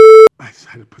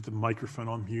had to put the microphone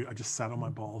on mute. I just sat on my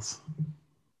balls.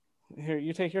 Here,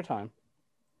 you take your time.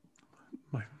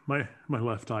 My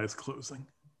left eye is closing.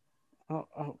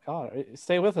 Oh God!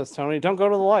 Stay with us, Tony. Don't go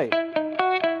to the light.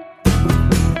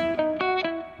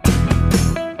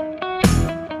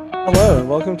 Hello and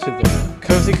welcome to the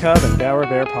Cozy Cub and Dour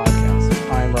Bear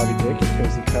podcast. I'm Robbie Dick, your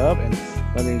Cozy Cub, and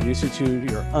let me introduce you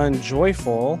to your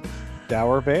unjoyful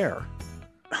Dour Bear.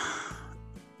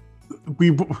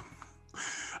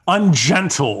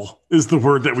 Ungentle is the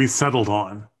word that we settled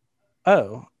on.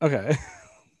 Oh, okay.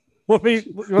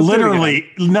 Literally,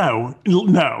 no,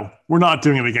 we're not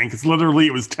doing it again because literally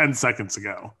it was 10 seconds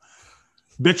ago.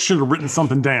 Bitch should have written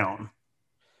something down.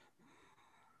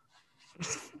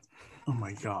 Oh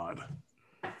my God.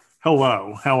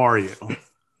 Hello, how are you?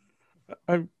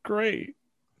 I'm great.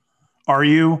 Are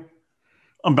you?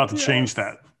 I'm about to change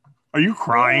that. Are you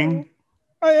crying?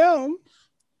 Yeah, I am.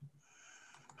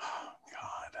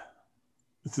 God.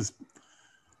 This is...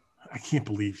 I can't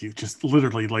believe you. Just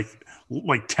literally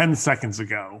like 10 seconds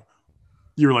ago,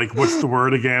 you're like, what's the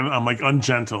word again? I'm like,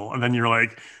 ungentle. And then you're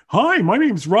like, hi, my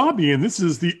name's Robbie, and this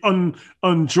is the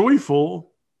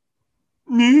unjoyful.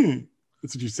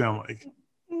 That's what you sound like.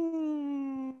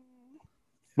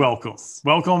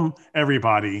 Welcome,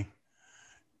 everybody.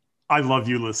 I love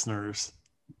you, listeners.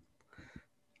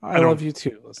 I love you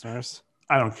too, listeners.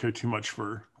 I don't care too much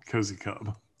for Cozy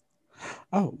Cub.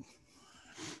 Oh.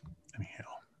 Anyhow.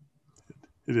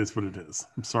 It is what it is.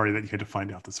 I'm sorry that you had to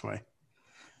find out this way.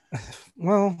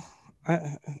 Well,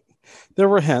 there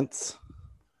were hints.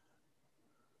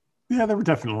 Yeah, there were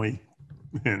definitely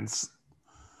hints.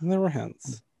 There were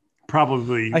hints.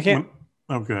 Probably. I can't.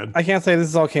 Oh, good. I can't say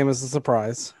this all came as a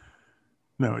surprise.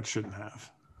 No, it shouldn't have.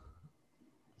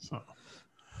 So,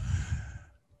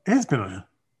 it has been a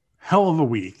hell of a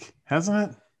week,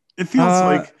 hasn't it? It feels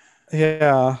like.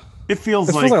 Yeah. It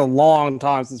feels like a long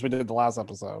time since we did the last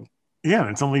episode.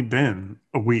 Yeah, it's only been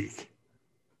a week.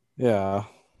 Yeah.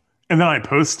 And then I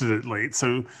posted it late,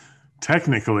 so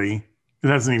technically it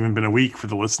hasn't even been a week for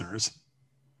the listeners.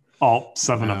 All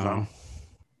 7 of them.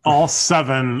 All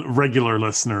 7 regular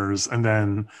listeners and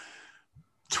then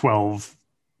 12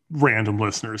 random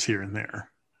listeners here and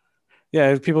there.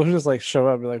 Yeah, people who just like show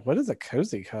up and be like, what is a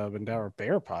Cozy Cub and Dour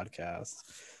Bear podcast?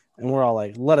 And we're all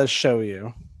like, let us show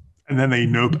you. And then they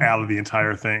nope out of the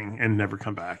entire thing and never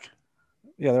come back.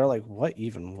 Yeah, they're like, what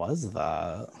even was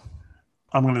that?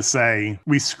 I'm going to say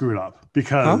we screwed up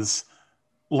because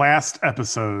last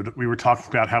episode we were talking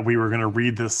about how we were going to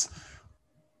read this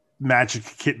Magic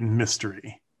Kitten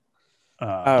mystery,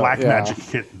 Black Magic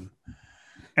Kitten.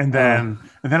 And then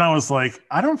I was like,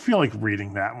 I don't feel like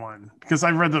reading that one because I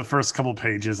read the first couple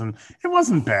pages and it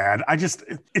wasn't bad.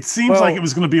 It seems like it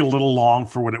was going to be a little long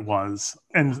for what it was.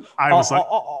 And I was like,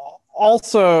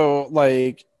 also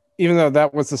like, even though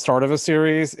that was the start of a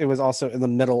series, it was also in the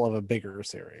middle of a bigger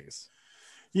series.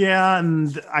 Yeah,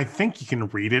 and I think you can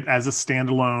read it as a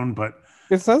standalone, but...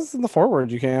 It says in the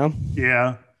foreword you can.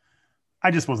 Yeah.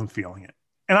 I just wasn't feeling it.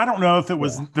 And I don't know if it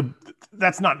was...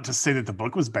 That's not to say that the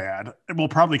book was bad. We'll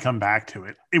probably come back to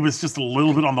it. It was just a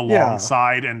little bit on the long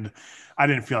side, and I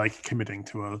didn't feel like committing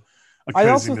to a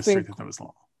cozy mystery that was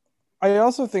long. I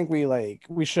also think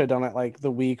we should have done it like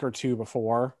the week or two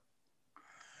before.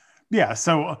 Yeah,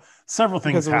 so several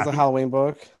things because it was a Halloween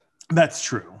book. That's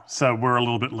true. So we're a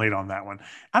little bit late on that one.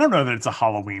 I don't know that it's a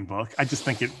Halloween book. I just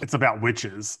think it's about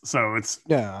witches. So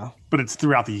but it's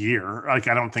throughout the year. Like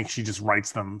I don't think she just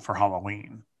writes them for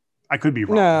Halloween. I could be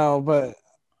wrong. No,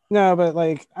 but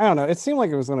like I don't know. It seemed like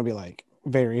it was going to be like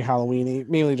very Halloween-y,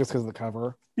 mainly just because of the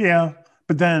cover. Yeah,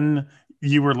 but then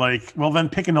you were like, well, then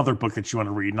pick another book that you want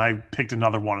to read, and I picked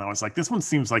another one. And I was like, this one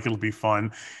seems like it'll be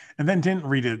fun, and then didn't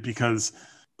read it because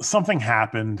something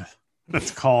happened that's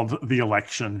called The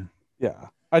Election. Yeah.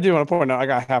 I do want to point out I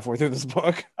got halfway through this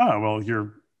book. Oh, well,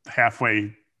 you're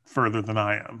halfway further than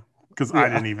I am because I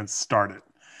didn't even start it.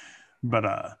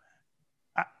 But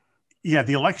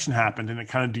the election happened and it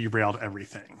kind of derailed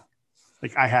everything.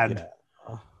 Like I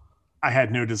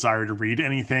had no desire to read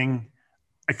anything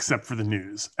except for the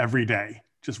news every day,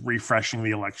 just refreshing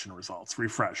the election results.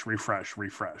 Refresh. I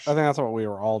think that's what we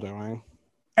were all doing.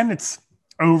 And it's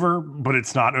over, but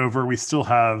it's not over. We still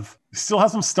have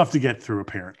some stuff to get through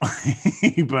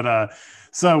apparently. But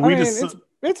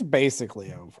it's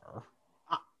basically over.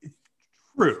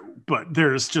 True, but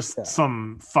there's just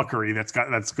some fuckery that's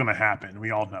going to happen.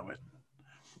 We all know it.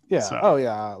 Yeah. So. Oh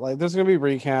yeah. Like there's going to be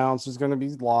recounts. There's going to be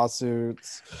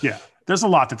lawsuits. Yeah. There's a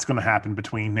lot that's going to happen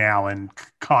between now and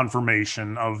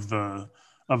confirmation of the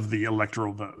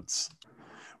electoral votes.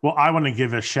 Well, I want to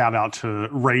give a shout out to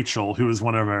Rachel, who is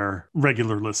one of our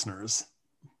regular listeners.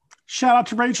 Shout out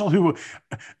to Rachel, who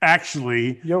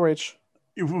actually, Yo, Rach.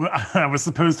 I was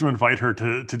supposed to invite her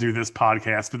to do this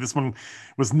podcast, but this one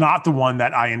was not the one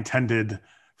that I intended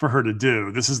for her to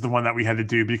do. This is the one that we had to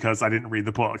do because I didn't read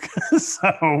the book.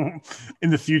 So in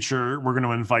the future, we're going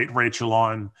to invite Rachel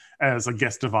on as a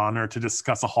guest of honor to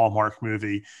discuss a Hallmark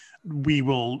movie. We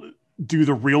will do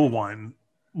the real one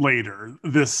later.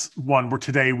 This one, where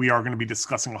today we are going to be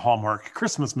discussing a Hallmark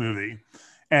Christmas movie.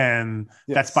 And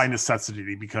that's by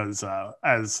necessity because,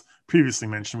 as previously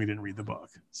mentioned, we didn't read the book.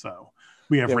 So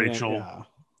we have Rachel. Yeah.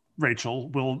 Rachel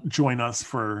will join us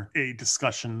for a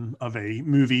discussion of a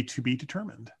movie to be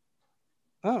determined.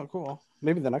 Oh, cool.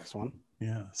 Maybe the next one.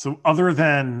 Yeah. So other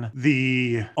than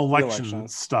the election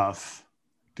stuff,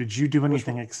 did you do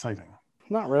anything exciting?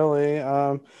 Not really.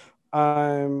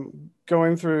 I'm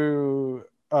going through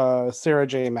Sarah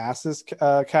J. Maas's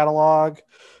catalog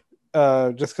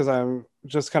just because I'm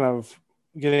just kind of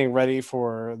getting ready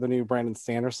for the new Brandon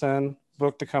Sanderson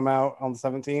book to come out on the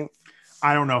 17th.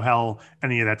 I don't know how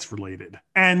any of that's related.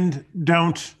 And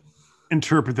don't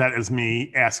interpret that as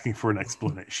me asking for an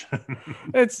explanation.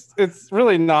 It's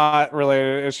really not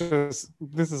related. It's just,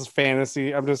 this is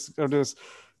fantasy. I'm just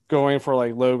going for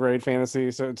like low grade fantasy.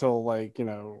 So until like,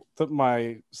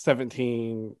 my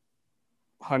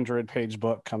 1,700 page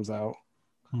book comes out.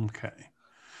 Okay.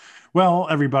 Well,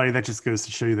 everybody, that just goes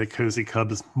to show you that Cozy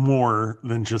Cub is more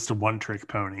than just a one-trick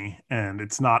pony, and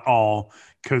it's not all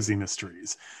cozy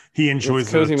mysteries. He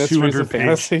enjoys cozy mysteries 200 page.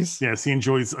 Fantasies. Yes, he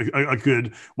enjoys a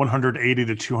good 180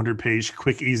 to 200 page,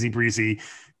 quick, easy breezy,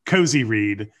 cozy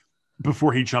read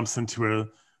before he jumps into a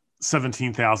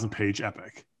 17,000 page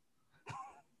epic.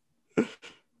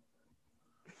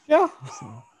 Yeah,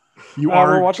 so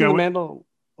we're watching Go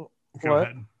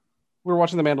ahead. We're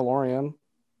watching The Mandalorian.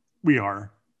 We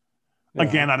are. Yeah.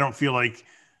 Again, I don't feel like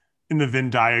in the Venn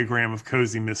diagram of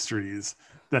cozy mysteries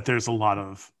that there's a lot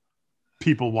of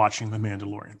people watching The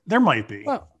Mandalorian. There might be.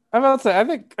 Well, I'm about to say,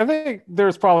 I think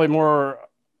there's probably more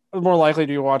likely to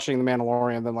be watching The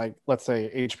Mandalorian than, like, let's say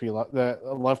the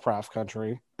Lovecraft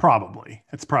Country. Probably.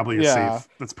 It's probably a safe.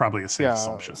 That's probably a safe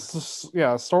assumption.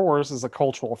 Yeah, Star Wars is a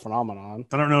cultural phenomenon.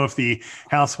 I don't know if the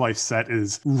Housewife set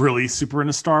is really super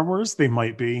into Star Wars. They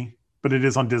might be, but it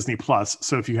is on Disney Plus.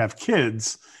 So if you have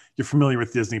kids, you're familiar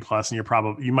with Disney Plus, and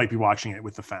you might be watching it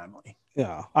with the family.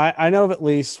 Yeah, I know of at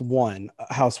least one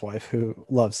housewife who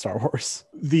loves Star Wars.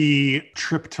 The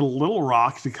trip to Little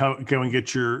Rock to go and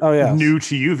get your new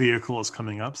to you vehicle is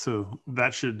coming up, so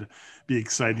that should be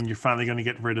exciting. You're finally going to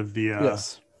get rid of the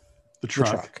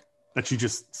truck that you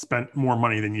just spent more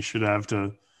money than you should have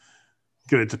to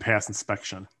get it to pass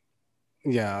inspection.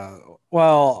 Yeah,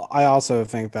 well, I also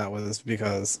think that was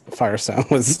because Firestone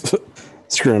was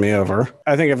screwing me over.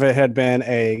 I think if it had been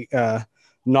a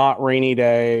not rainy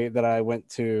day that I went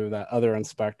to that other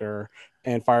inspector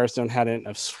and Firestone hadn't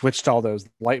have switched all those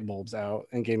light bulbs out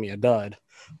and gave me a dud,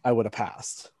 I would have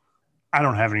passed. I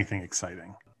don't have anything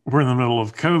exciting. We're in the middle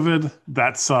of COVID.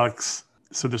 That sucks.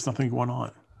 So there's nothing going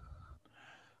on.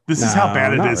 This is how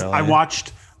bad it is. Really. I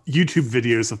watched YouTube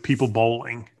videos of people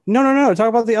bowling. No. Talk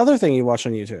about the other thing you watch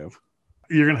on YouTube.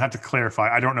 You're going to have to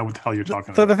clarify. I don't know what the hell you're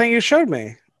talking about. So the thing you showed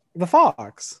me, the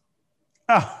fox.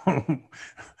 Oh,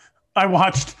 I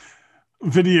watched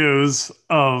videos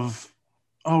of,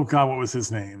 oh God, what was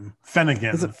his name?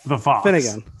 Finnegan, the fox.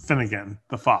 Finnegan,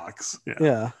 the fox.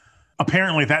 Yeah.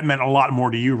 Apparently that meant a lot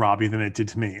more to you, Robbie, than it did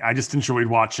to me. I just enjoyed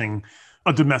watching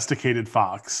a domesticated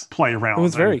fox play around. It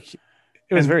was very cute.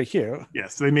 It was very cute.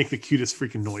 Yes, they make the cutest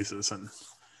freaking noises, and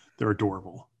they're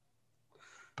adorable.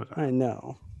 But I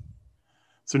know.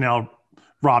 So now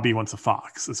Robbie wants a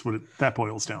fox. That's what that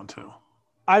boils down to.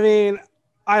 I mean,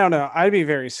 I don't know. I'd be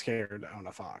very scared to own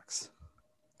a fox.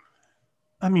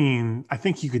 I mean, I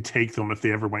think you could take them if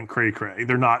they ever went cray-cray.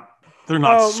 They're not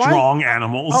strong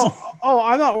animals.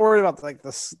 I'm not worried about like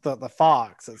the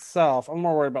fox itself. I'm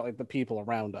more worried about like the people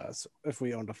around us if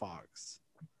we owned a fox.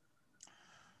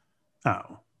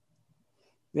 Oh.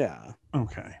 Yeah.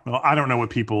 Okay. Well, I don't know what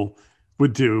people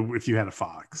would do if you had a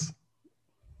fox.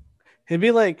 It'd be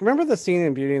like, remember the scene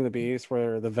in Beauty and the Beast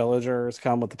where the villagers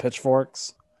come with the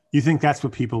pitchforks? You think that's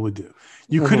what people would do?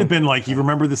 You could have been like, you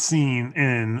remember the scene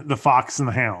in The Fox and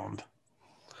the Hound?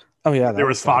 Oh, yeah. There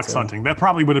was fox hunting. That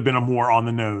probably would have been a more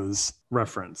on-the-nose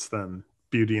reference than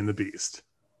Beauty and the Beast.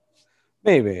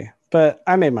 Maybe, but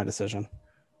I made my decision.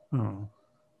 Oh.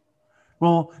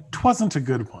 Well, 'twasn't a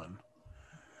good one.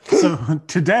 So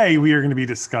today we are going to be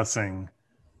discussing,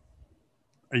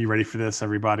 are you ready for this,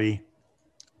 everybody?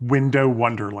 Window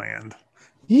Wonderland.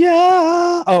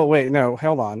 Yeah. Oh, wait, no,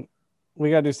 hold on.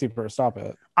 We got to do Super. Stop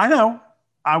it. I know.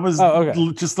 I was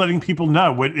just letting people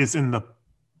know what is in the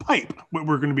pipe, what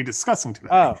we're going to be discussing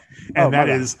today. And that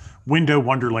is Window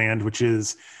Wonderland, which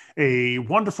is a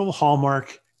wonderful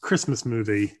Hallmark Christmas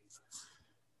movie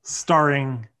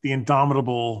starring the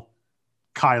indomitable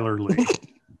Kyler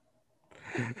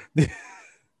Lee.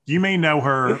 You may know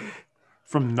her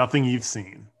from Nothing You've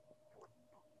Seen.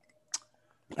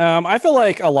 I feel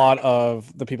like a lot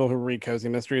of the people who read Cozy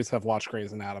Mysteries have watched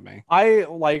Grey's Anatomy. I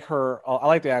like her. I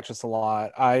like the actress a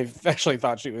lot. I've actually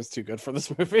thought she was too good for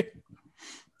this movie.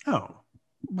 Oh,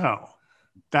 well,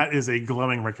 that is a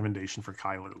glowing recommendation for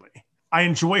Kyler Lee. I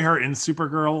enjoy her in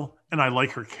Supergirl, and I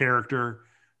like her character.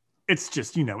 It's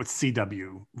just, it's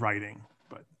CW writing.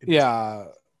 But yeah,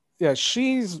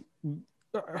 she's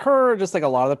her, just like a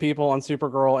lot of the people on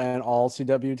Supergirl and all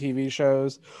CW TV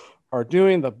shows are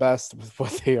doing the best with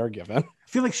what they are given. I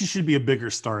feel like she should be a bigger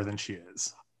star than she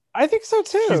is. I think so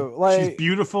too. She's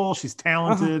beautiful. She's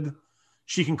talented.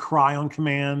 She can cry on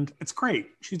command. It's great.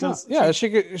 She does. Yeah,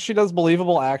 she does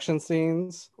believable action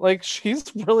scenes. Like,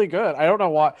 she's really good. I don't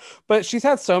know why, but she's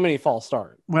had so many false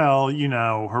starts. Well,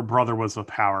 her brother was a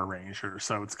Power Ranger,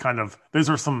 so it's kind of, those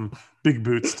are some big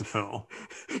boots to fill.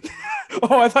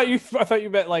 Oh, I thought you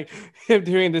meant like him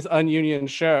doing this non-union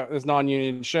show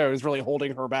is really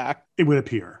holding her back. It would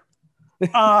appear.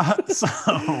 So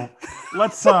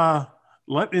let's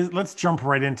jump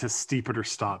right into Steep It or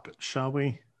Stop It, shall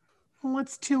we?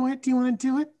 Let's do it. Do you want to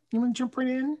do it? You want to jump right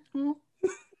in? I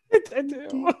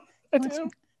do.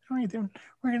 How are you doing?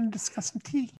 We're going to discuss some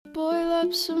tea. Boil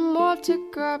up some water,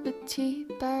 grab a tea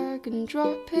bag and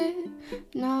drop it.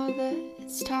 Now that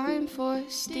it's time for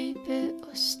Steep It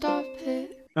or Stop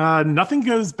It. Nothing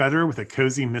goes better with a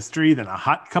cozy mystery than a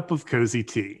hot cup of cozy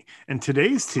tea. And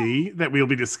today's tea that we'll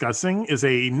be discussing is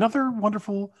another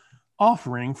wonderful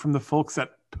offering from the folks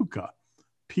at Pukka.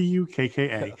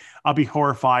 Pukka. I'll be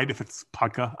horrified if it's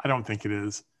Pukka. I don't think it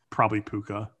is. Probably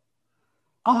Pukka.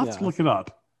 I'll have to look it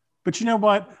up. But you know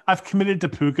what? I've committed to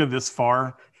Pukka this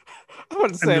far. I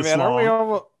would say, man,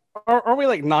 are we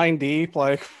like 9 deep?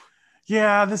 Like,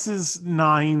 yeah, this is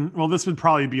 9. Well, this would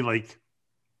probably be like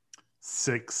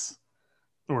 6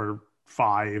 or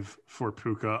 5 for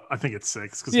Pukka. I think it's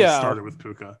 6 because we started with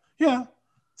Pukka. Yeah.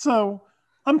 So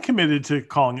I'm committed to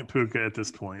calling it Pukka at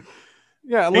this point.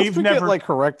 Yeah, let's get like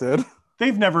corrected.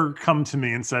 They've never come to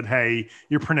me and said, hey,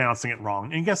 you're pronouncing it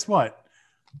wrong. And guess what?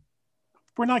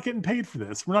 We're not getting paid for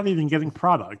this. We're not even getting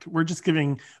product. We're just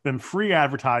giving them free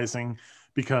advertising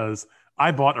because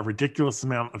I bought a ridiculous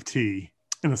amount of tea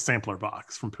in a sampler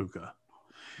box from Pukka.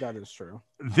 That is true.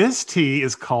 This tea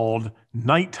is called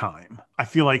Nighttime. I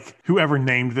feel like whoever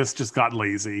named this just got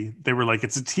lazy. They were like,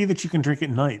 it's a tea that you can drink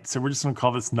at night, so we're just going to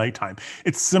call this Nighttime.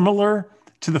 It's similar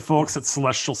to the folks at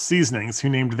Celestial Seasonings who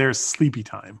named theirs Sleepy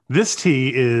Time. This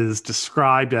tea is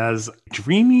described as a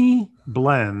dreamy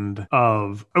blend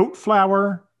of oat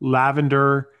flower,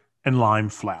 lavender, and lime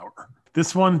flower.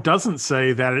 This one doesn't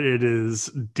say that it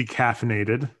is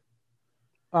decaffeinated.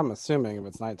 I'm assuming if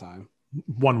it's nighttime.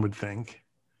 One would think.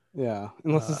 Yeah,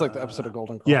 unless it's like the episode of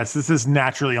Golden Girls. Yes, this is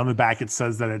naturally, on the back it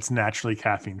says that it's naturally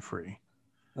caffeine free.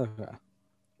 Okay.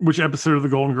 Which episode of the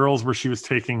Golden Girls where she was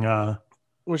taking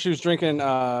when she was drinking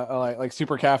like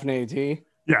super caffeinated tea?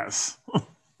 Yes.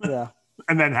 Yeah.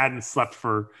 And then hadn't slept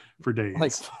for days.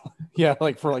 Like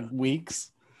for like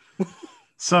weeks.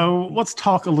 So let's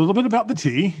talk a little bit about the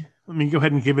tea. Let me go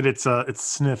ahead and give it its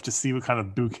sniff to see what kind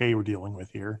of bouquet we're dealing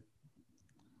with here.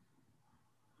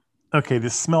 Okay,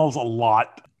 this smells a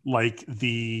lot like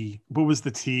what was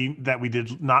the tea that we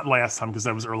did not last time because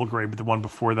that was Earl Grey, but the one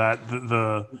before that,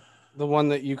 the one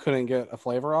that you couldn't get a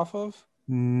flavor off of?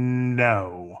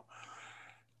 No,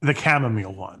 the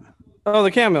chamomile one. Oh,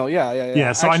 the chamomile. Yeah.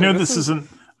 Yeah. So actually,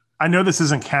 I know this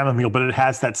isn't chamomile, but it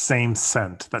has that same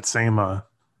scent, that same.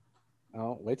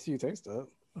 Oh, wait till you taste it.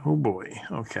 Oh boy.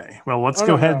 Okay. Well, let's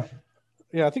go ahead.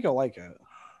 Yeah, I think I'll like it.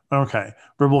 Okay,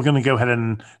 but we're going to go ahead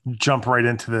and jump right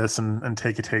into this and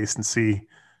take a taste and see.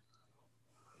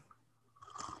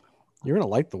 You're going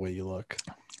to like the way you look.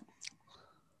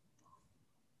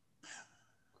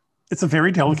 It's a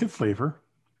very delicate flavor.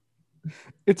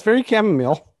 It's very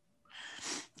chamomile.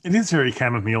 It is very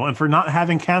chamomile. And for not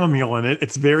having chamomile in it,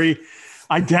 it's very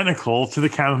identical to the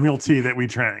chamomile tea that we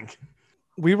drank.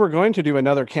 We were going to do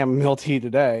another chamomile tea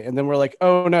today. And then we're like,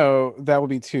 oh no, that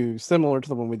would be too similar to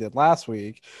the one we did last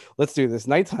week. Let's do this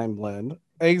nighttime blend.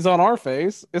 Eggs on our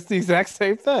face. It's the exact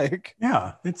same thing.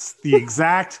 Yeah, it's the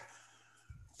exact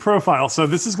profile. So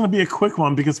this is going to be a quick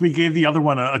one because we gave the other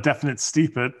one a definite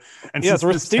steep it. And yes,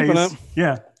 we're steeping it.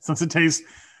 Yeah, since it tastes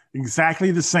exactly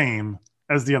the same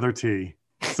as the other tea.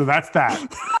 So that's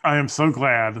that. I am so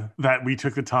glad that we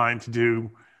took the time to do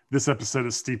this episode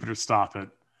of Steep It or Stop It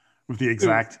with the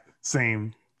exact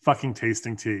same fucking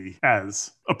tasting tea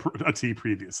as a tea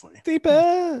previously. Steep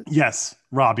it. Yes,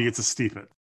 Robbie, it's a steep it.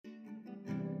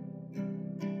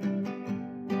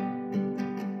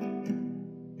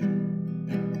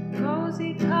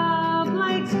 Cozy Cub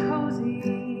likes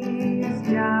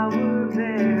cozies, dour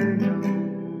bear no.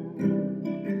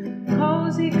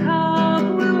 Cozy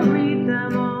Cub will read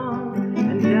them all,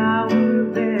 and dour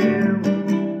bear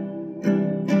won't.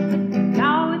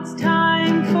 Now it's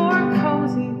time for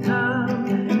Cozy Cub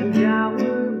and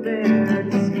dour bear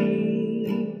to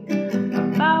speak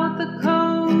about the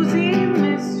cozy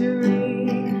mystery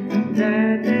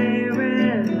that they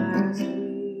read last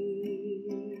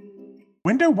week.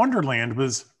 Window Wonderland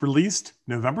was released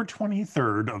November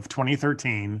 23rd of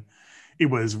 2013. It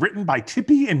was written by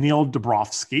Tippy and Neil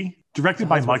Dabrowski, directed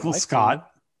by Michael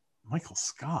Scott. Michael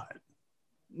Scott?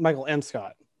 Michael M.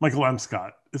 Scott. Michael M.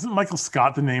 Scott. Isn't Michael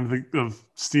Scott the name of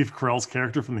Steve Carell's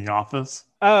character from The Office?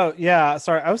 Oh, yeah.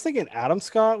 Sorry. I was thinking Adam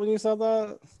Scott when you said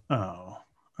that. Oh.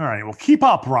 All right. Well, keep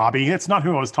up, Robbie. It's not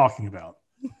who I was talking about.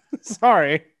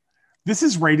 Sorry. This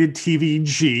is rated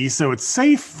TVG, so it's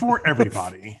safe for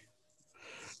everybody.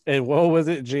 And what was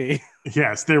it, G?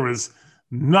 Yes, there was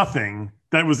nothing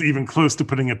that was even close to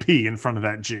putting a P in front of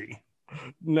that G.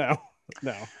 No.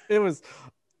 It was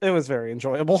very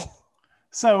enjoyable.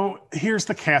 So here's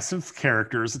the cast of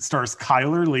characters. It stars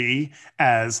Kyler Lee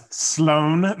as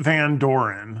Sloan Van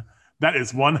Doren. That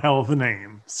is one hell of a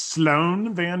name.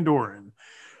 Sloan Van Doren.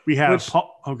 We have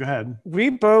Paul. Oh, go ahead. We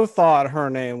both thought her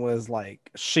name was like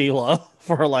Sheila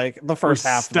for like the first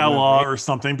half. Stella or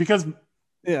something, because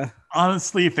yeah,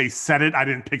 honestly, if they said it, I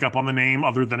didn't pick up on the name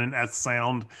other than an S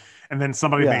sound. And then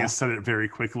somebody may have said it very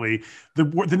quickly.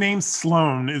 The name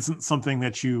Sloan isn't something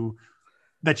that you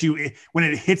when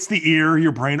it hits the ear,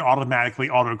 your brain automatically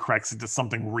autocorrects it to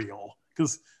something real,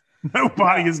 because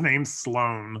nobody is named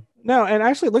Sloan. No, and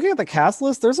actually looking at the cast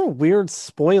list, there's a weird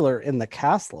spoiler in the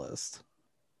cast list.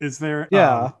 Is there?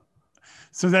 Yeah.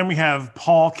 So then we have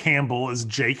Paul Campbell as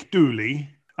Jake Dooley.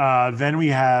 Then we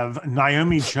have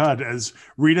Naomi Judd as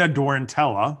Rita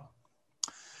Dorantella.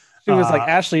 She was like,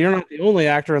 Ashley, you're not the only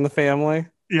actor in the family.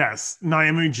 Yes,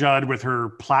 Naomi Judd with her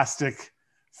plastic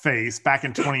face back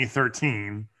in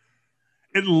 2013.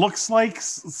 It looks like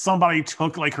somebody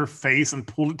took like her face and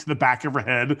pulled it to the back of her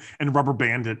head and rubber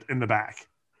banded it in the back.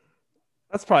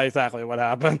 That's probably exactly what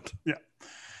happened. Yeah.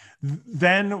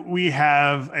 Then we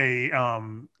have a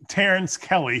Terrence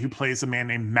Kelly who plays a man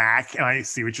named Mac, and I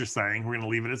see what you're saying. We're going to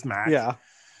leave it as Mac. Yeah.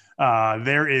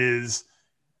 There is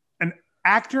an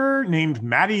actor named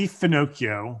Matty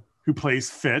Finocchio who plays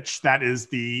Fitch. That is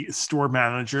the store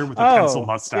manager with a pencil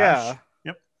mustache. Yeah.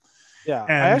 Yep. Yeah.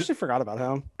 And, I actually forgot about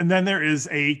him. And then there is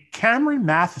a Cameron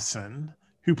Matheson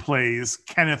who plays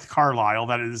Kenneth Carlisle.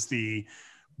 That is the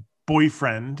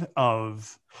boyfriend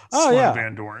of Sloan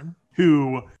Van Doren,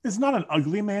 who is not an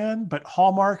ugly man, but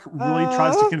Hallmark really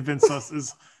tries to convince us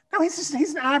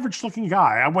he's an average looking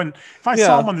guy. If I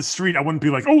saw him on the street, I wouldn't be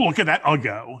like, oh, look at that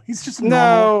Uggo. He's just a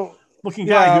normal looking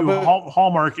guy who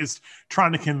Hallmark is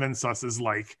trying to convince us is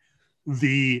like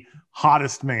the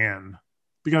hottest man,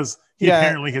 because he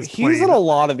apparently has played. He's in a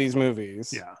lot of these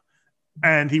movies. Yeah.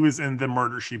 And he was in The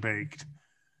Murder, She Baked.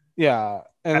 Yeah.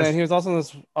 And then he was also in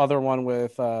this other one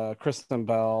with Kristen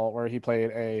Bell, where he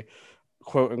played a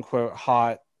quote unquote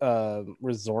hot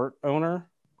resort owner.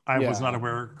 I was not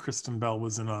aware Kristen Bell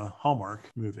was in a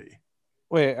Hallmark movie.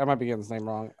 Wait, I might be getting his name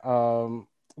wrong.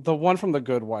 The one from The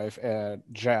Good Wife and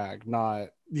Jag, not.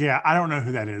 Yeah, I don't know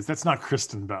who that is. That's not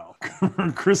Kristen Bell.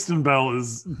 Kristen Bell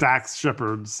is Dax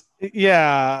Shepard's.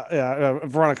 Yeah,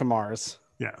 Veronica Mars.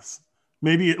 Yes.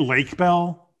 Maybe Lake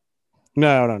Bell?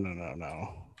 No.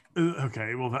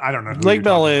 Okay, well, I don't know. Lake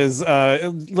Bell is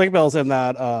Lake Bell's in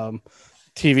that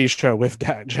TV show with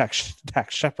Dax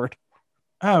Shepard.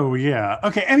 Oh yeah.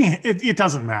 Okay. It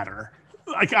doesn't matter.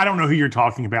 Like, I don't know who you're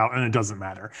talking about, and it doesn't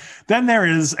matter. Then there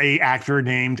is a actor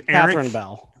named Catherine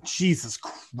Bell. Jesus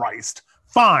Christ.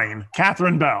 Fine,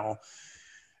 Catherine Bell.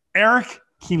 Eric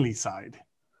Keenlyside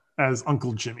as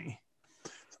Uncle Jimmy.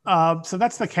 So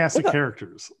that's the cast of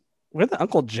characters. Where the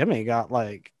Uncle Jimmy got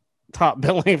like top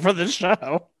billing for the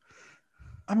show?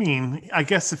 I mean, I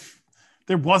guess if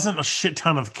there wasn't a shit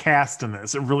ton of cast in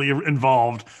this, it really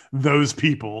involved those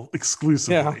people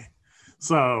exclusively. Yeah.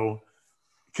 So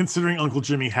considering Uncle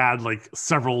Jimmy had like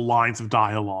several lines of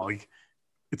dialogue,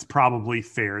 it's probably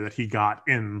fair that he got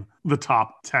in the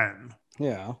top 10.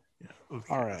 Yeah.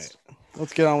 All right.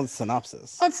 Let's get on with the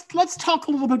synopsis. Let's talk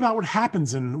a little bit about what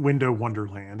happens in Window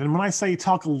Wonderland. And when I say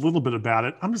talk a little bit about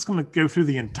it, I'm just going to go through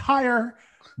the entire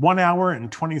 1 hour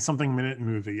and 20-something minute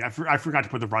movie. I forgot to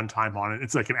put the runtime on it.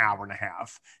 It's like an hour and a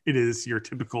half. It is your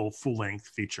typical full-length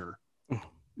feature.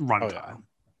 runtime.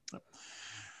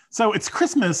 So it's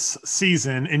Christmas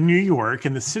season in New York,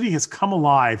 and the city has come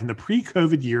alive in the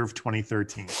pre-COVID year of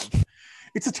 2013.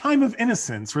 It's a time of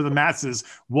innocence where the masses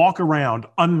walk around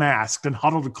unmasked and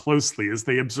huddled closely as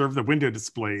they observe the window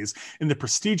displays in the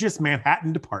prestigious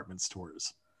Manhattan department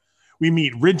stores. We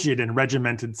meet rigid and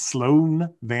regimented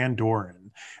Sloane Van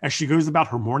Doren as she goes about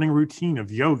her morning routine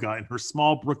of yoga in her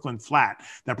small Brooklyn flat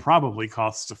that probably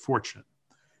costs a fortune.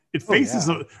 It faces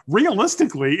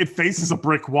realistically, it faces a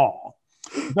brick wall.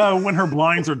 Though when her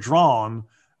blinds are drawn,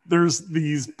 there's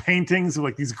these paintings with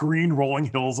like these green rolling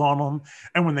hills on them.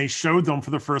 And when they showed them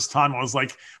for the first time, I was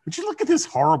like, would you look at this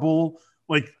horrible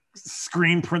like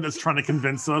screen print that's trying to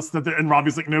convince us that and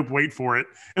Robbie's like, nope, wait for it.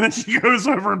 And then she goes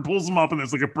over and pulls them up and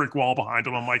there's like a brick wall behind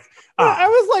him. I'm like, I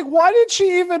was like, why did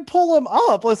she even pull him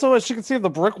up? Like, so she could see if the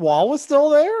brick wall was still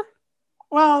there?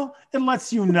 Well, it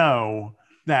lets you know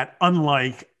that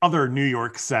unlike other New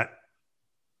York set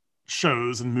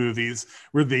shows and movies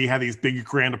where they have these big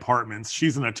grand apartments,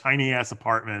 she's in a tiny ass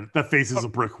apartment that faces a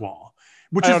brick wall.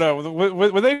 Which I don't know.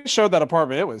 When they showed that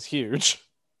apartment, it was huge.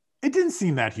 It didn't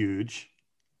seem that huge.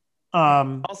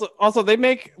 Also, they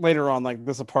make later on like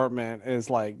this apartment is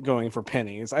like going for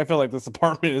pennies. I feel like this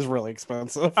apartment is really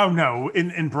expensive. Oh no,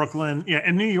 in Brooklyn, yeah,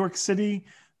 in New York City,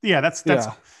 yeah, that's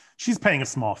she's paying a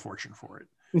small fortune for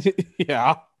it.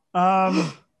 Yeah.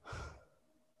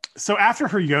 So after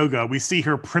her yoga, we see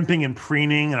her primping and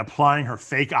preening and applying her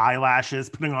fake eyelashes,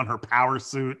 putting on her power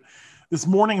suit. This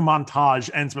morning montage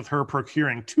ends with her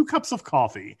procuring 2 cups of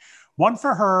coffee, one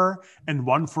for her and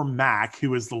one for Mac,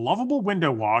 who is the lovable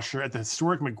window washer at the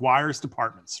historic McGuire's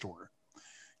department store.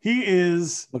 He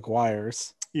is...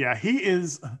 McGuire's. Yeah, he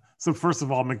is... So first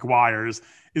of all, McGuire's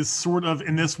is sort of,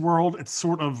 in this world, it's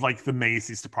sort of like the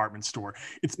Macy's department store.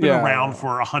 It's been around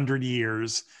for 100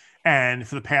 years. And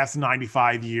for the past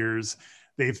 95 years,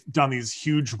 they've done these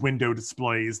huge window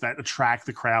displays that attract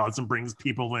the crowds and brings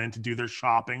people in to do their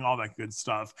shopping, all that good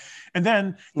stuff. And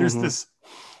then there's this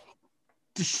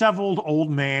disheveled old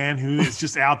man who is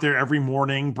just out there every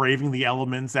morning, braving the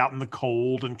elements out in the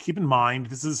cold. And keep in mind,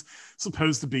 this is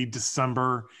supposed to be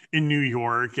December in New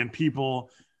York, and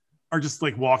people are just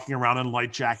like walking around in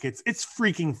light jackets. It's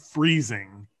freaking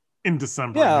freezing in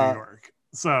December in New York.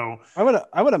 So I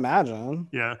would imagine.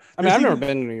 Yeah. I mean, I've never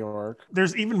been to New York.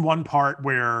 There's even one part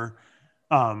where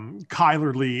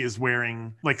Kyler Lee is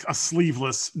wearing like a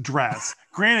sleeveless dress.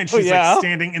 Granted, she's like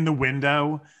standing in the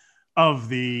window of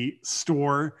the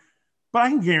store, but I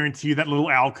can guarantee you that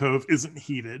little alcove isn't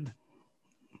heated.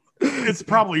 It's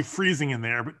probably freezing in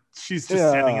there, but she's just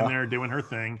standing in there doing her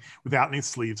thing without any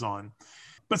sleeves on.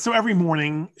 But so every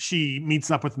morning she meets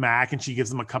up with Mac and she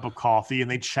gives him a cup of coffee and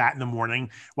they chat in the morning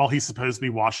while he's supposed to be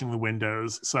washing the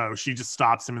windows. So she just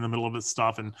stops him in the middle of his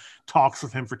stuff and talks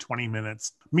with him for 20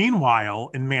 minutes.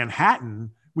 Meanwhile, in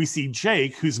Manhattan, we see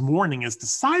Jake, whose morning is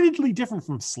decidedly different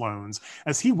from Sloane's,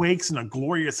 as he wakes in a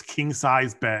glorious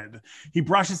king-size bed. He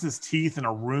brushes his teeth in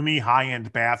a roomy,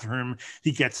 high-end bathroom.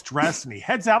 He gets dressed and he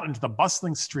heads out into the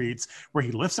bustling streets where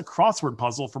he lifts a crossword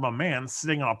puzzle from a man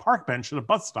sitting on a park bench at a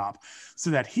bus stop so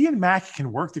that he and Mac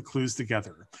can work the clues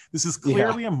together. This is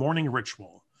clearly a morning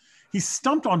ritual. He's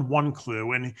stumped on one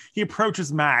clue and he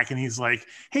approaches Mac and he's like,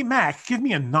 "Hey, Mac, give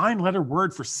me a 9-letter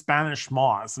word for Spanish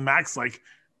moss." And Mac's like,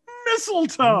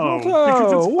 mistletoe,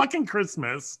 because it's fucking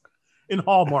Christmas in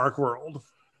Hallmark world.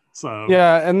 So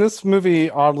yeah, and this movie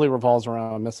oddly revolves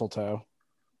around mistletoe.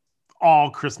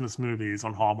 All Christmas movies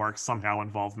on Hallmark somehow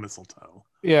involve mistletoe.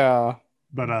 Yeah,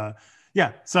 but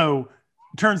so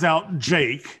turns out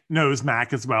Jake knows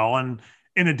Mac as well, and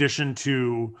in addition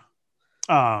to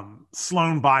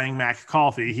Sloane buying Mac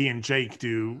coffee, he and Jake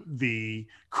do the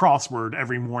crossword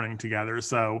every morning together.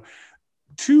 So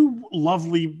 2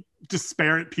 lovely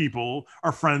disparate people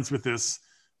are friends with this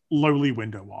lowly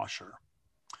window washer.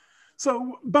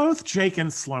 So both Jake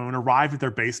and Sloane arrive at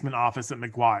their basement office at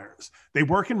McGuire's. They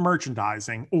work in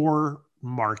merchandising or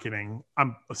marketing,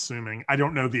 I'm assuming. I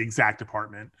don't know the exact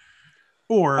department.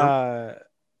 Or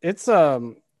it's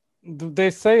they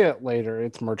say it later,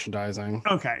 it's merchandising.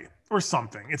 Okay, or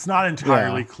something. It's not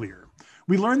entirely clear.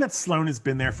 We learn that Sloane has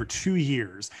been there for 2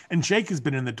 years, and Jake has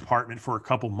been in the department for a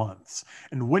couple months.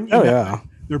 And when you know,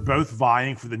 they're both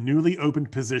vying for the newly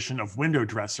opened position of window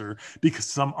dresser because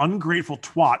some ungrateful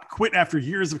twat quit after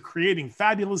years of creating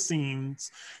fabulous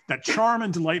scenes that charm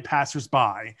and delight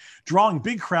passersby, drawing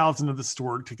big crowds into the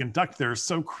store to conduct their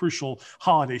so crucial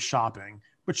holiday shopping.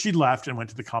 But she left and went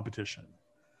to the competition.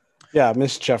 Yeah,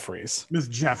 Miss Jeffries. Miss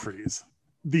Jeffries.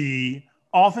 The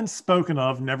often spoken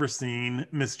of, never seen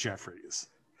Miss Jeffries.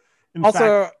 In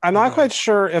Also, fact, I'm not quite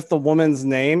sure if the woman's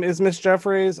name is Miss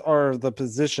Jeffries or the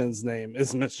position's name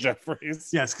is Miss Jeffries.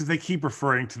 yes, because they keep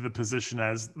referring to the position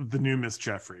as the new Miss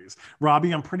Jeffries.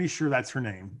 Robbie, I'm pretty sure that's her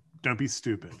name. Don't be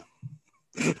stupid.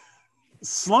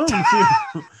 Sloane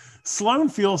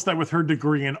feels that with her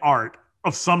degree in art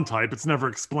of some type, it's never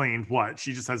explained what,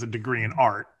 she just has a degree in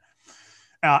art,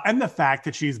 and the fact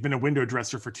that she's been a window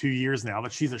dresser for 2 years now,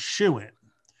 that she's a shoo-in.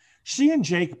 She and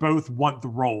Jake both want the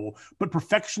role, but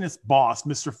perfectionist boss,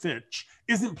 Mr. Fitch,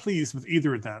 isn't pleased with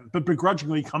either of them, but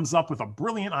begrudgingly comes up with a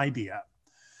brilliant idea.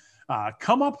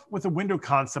 Come up with a window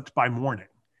concept by morning,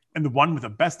 and the one with the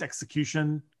best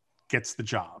execution gets the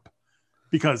job.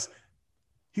 Because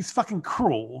he's fucking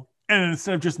cruel, and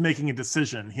instead of just making a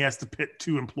decision, he has to pit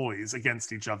 2 employees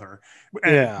against each other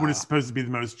at what is supposed to be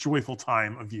the most joyful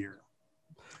time of year.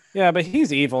 Yeah, but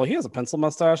he's evil. He has a pencil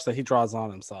mustache that he draws on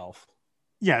himself.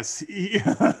 Yes, he,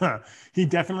 he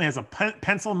definitely has a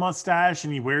pencil mustache,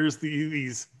 and he wears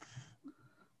these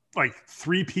like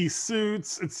 3-piece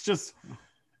suits. It's just,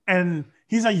 and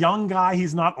he's a young guy.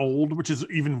 He's not old, which is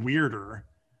even weirder.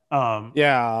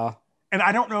 Yeah. And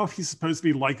I don't know if he's supposed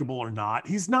to be likable or not.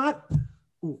 He's not.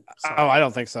 I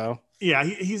don't think so. Yeah,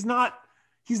 he's not.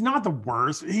 He's not the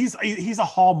worst. He's a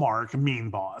Hallmark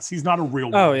mean boss. He's not a real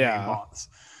mean boss.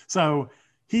 So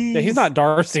he's not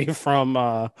Darcy from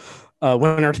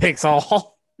Winner Takes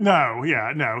All. No,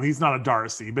 he's not a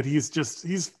Darcy, but he's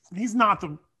not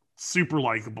the super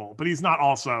likable, but he's not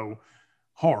also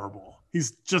horrible.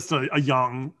 He's just a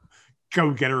young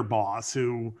go-getter boss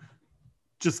who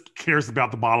just cares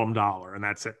about the bottom dollar, and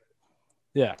that's it.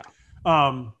 Yeah.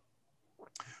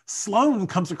 Sloane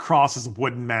comes across as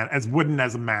wooden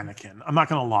as a mannequin. I'm not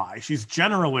going to lie. She's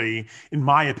generally, in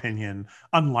my opinion,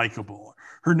 unlikable.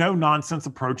 Her no-nonsense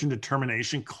approach and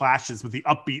determination clashes with the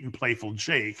upbeat and playful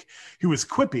Jake, who is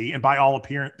quippy and by all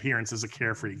appearances a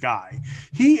carefree guy.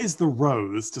 He is the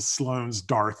Rose to Sloane's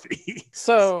Dorothy.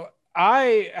 So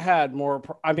I had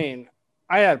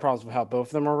problems with how both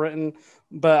of them were written,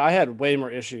 but I had way more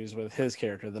issues with his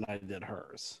character than I did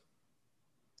hers.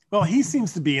 Well, he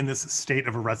seems to be in this state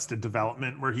of arrested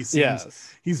development where he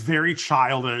seems he's very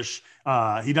childish.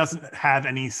 He doesn't have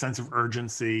any sense of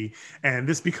urgency. And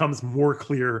this becomes more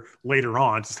clear later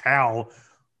on, just how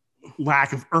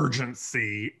lack of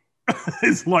urgency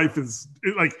his life is.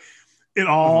 It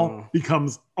all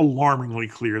becomes alarmingly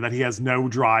clear that he has no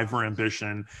drive or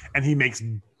ambition, and he makes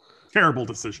terrible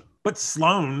decisions. But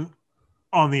Sloane,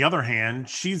 on the other hand,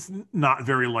 she's not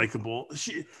very likable.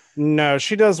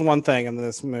 She does one thing in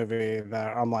this movie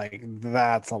that I'm like,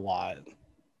 that's a lot.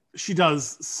 She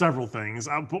does several things.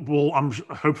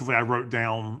 Hopefully I wrote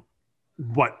down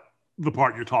what the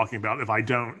part you're talking about. If I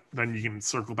don't, then you can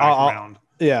circle back around.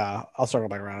 Yeah, I'll circle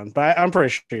back around. But I'm pretty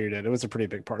sure you did. It was a pretty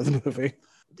big part of the movie.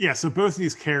 Yeah, so both of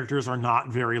these characters are not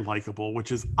very likable,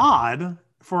 which is odd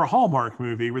for a Hallmark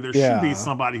movie where there should be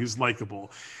somebody who's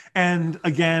likable. And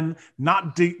again,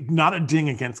 not a ding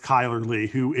against Kyler Lee,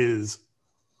 who is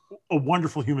a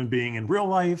wonderful human being in real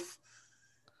life.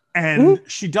 And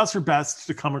she does her best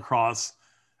to come across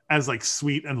as like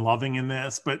sweet and loving in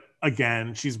this. But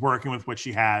again, she's working with what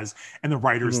she has. And the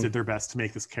writers did their best to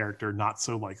make this character not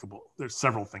so likable. There's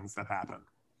several things that happen.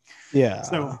 Yeah.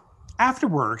 So after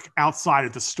work, outside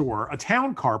at the store, a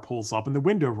town car pulls up and the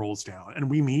window rolls down, and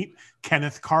we meet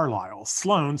Kenneth Carlisle,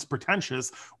 Sloane's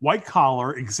pretentious,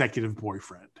 white-collar executive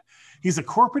boyfriend. He's a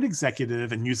corporate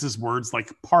executive and uses words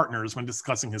like partners when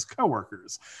discussing his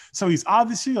coworkers, so he's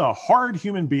obviously a hard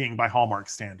human being by Hallmark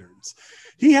standards.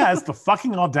 He has the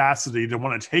fucking audacity to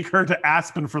want to take her to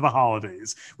Aspen for the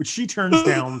holidays, which she turns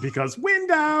down because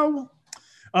window!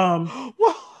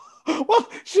 Well,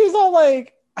 she's all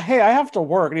like, hey, I have to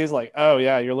work. And he's like, oh,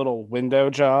 yeah, your little window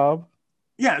job.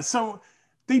 Yeah, so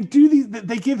they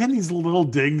give him these little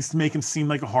digs to make him seem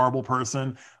like a horrible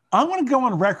person. I want to go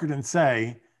on record and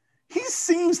say he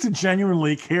seems to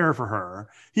genuinely care for her.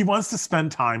 He wants to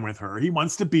spend time with her. He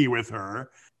wants to be with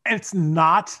her. And it's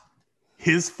not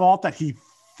his fault that he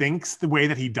thinks the way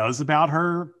that he does about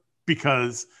her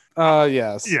because,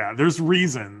 yes. Yeah, there's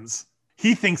reasons.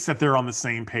 He thinks that they're on the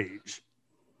same page.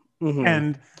 Mm-hmm.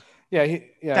 And he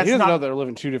doesn't know they're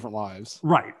living 2 different lives.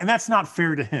 Right. And that's not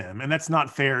fair to him. And that's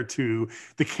not fair to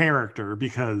the character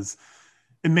because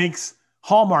it makes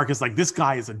Hallmark is like, this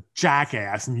guy is a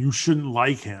jackass and you shouldn't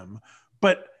like him.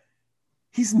 But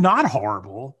he's not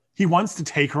horrible. He wants to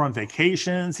take her on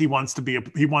vacations. He wants her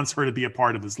to be a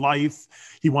part of his life.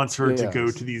 He wants her to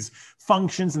go to these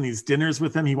functions and these dinners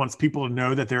with him. He wants people to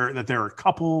know that they're a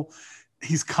couple.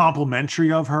 He's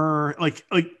complimentary of her. Like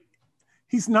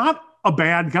he's not a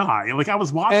bad guy. Like I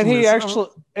was watching, and he this,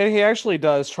 actually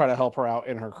does try to help her out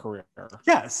in her career.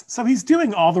 yes, so he's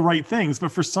doing all the right things,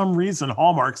 but for some reason,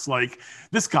 Hallmark's like,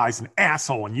 this guy's an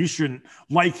asshole, and you shouldn't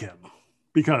like him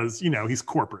because he's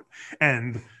corporate,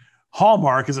 and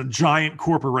Hallmark is a giant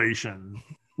corporation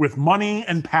with money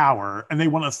and power, and they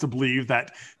want us to believe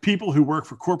that people who work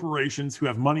for corporations who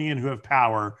have money and who have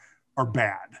power are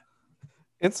bad.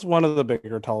 It's one of the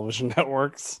bigger television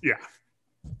networks.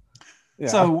 Yeah.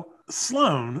 So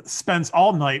Sloane spends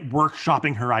all night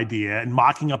workshopping her idea and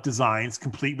mocking up designs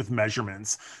complete with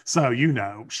measurements. So,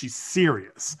 she's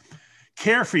serious.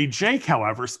 Carefree Jake,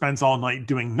 however, spends all night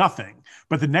doing nothing.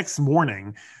 But the next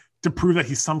morning, to prove that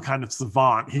he's some kind of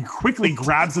savant, he quickly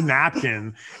grabs a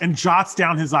napkin and jots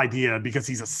down his idea because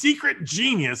he's a secret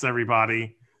genius,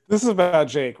 everybody. This is about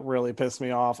Jake really pissed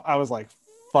me off. I was like,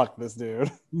 fuck this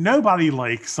dude. Nobody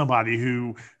likes somebody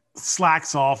who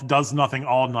slacks off, does nothing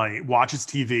all night, watches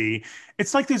TV.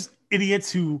 It's like those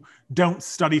idiots who don't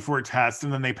study for a test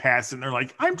and then they pass it and they're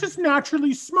like, I'm just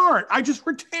naturally smart. I just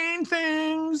retain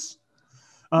things.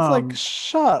 It's like,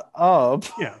 shut up.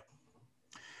 Yeah.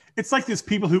 It's like those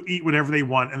people who eat whatever they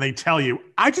want and they tell you,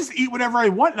 I just eat whatever I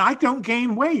want and I don't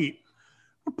gain weight.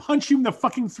 I'll punch you in the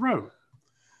fucking throat.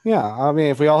 Yeah, I mean,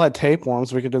 if we all had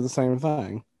tapeworms, we could do the same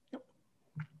thing.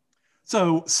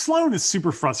 So Sloane is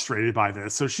super frustrated by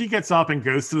this. So she gets up and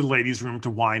goes to the ladies' room to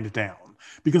wind down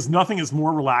because nothing is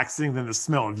more relaxing than the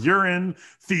smell of urine,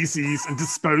 feces, and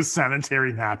disposed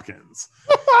sanitary napkins.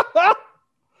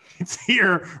 It's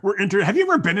here. Have you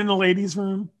ever been in a ladies'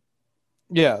 room?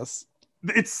 Yes.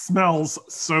 It smells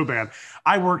so bad.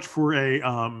 I worked for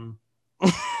a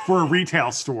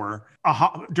retail store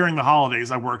during the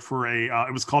holidays. I worked for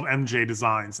it was called MJ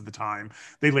Designs at the time.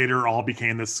 They later all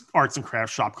became this arts and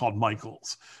crafts shop called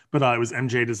Michael's, but it was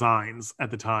MJ Designs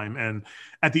at the time. And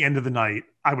at the end of the night,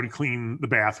 I would clean the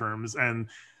bathrooms and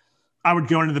I would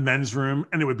go into the men's room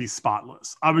and it would be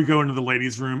spotless. I would go into the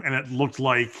ladies' room and it looked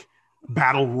like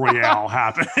Battle Royale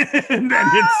happened. And there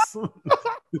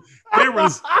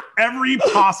was every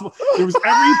possible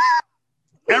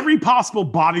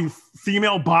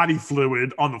female body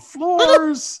fluid on the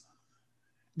floors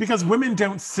because women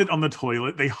don't sit on the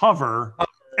toilet. They hover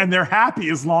and they're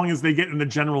happy as long as they get in the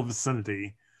general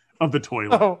vicinity of the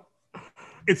toilet. Oh.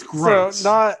 It's gross.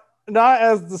 So not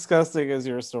as disgusting as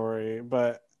your story,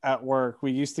 but at work,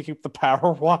 we used to keep the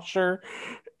power washer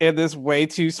in this way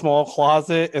too small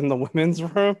closet in the women's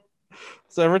room.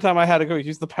 So every time I had to go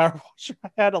use the power washer,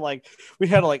 we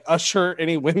had to usher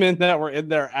any women that were in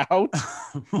there out.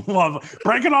 Love it.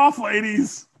 Break it off,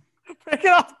 ladies. Break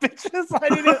it off, bitches. I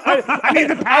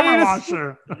need a power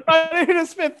washer. I need to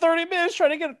spend 30 minutes trying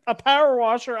to get a power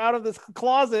washer out of this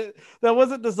closet that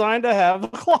wasn't designed to have a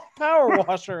power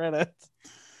washer in it.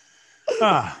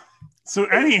 So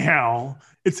anyhow,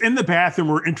 it's in the bathroom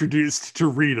we're introduced to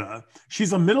Rita.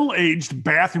 She's a middle-aged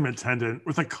bathroom attendant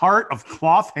with a cart of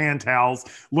cloth hand towels,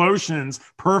 lotions,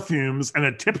 perfumes, and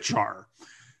a tip jar.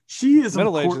 She is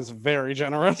middle-aged is very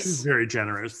generous. She's very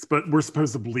generous, but we're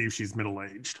supposed to believe she's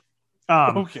middle-aged.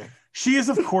 Okay. She is,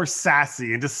 of course,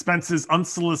 sassy and dispenses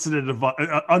unsolicited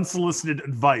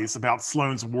advice about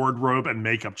Sloane's wardrobe and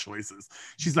makeup choices.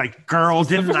 She's like, girl,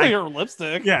 didn't I... Your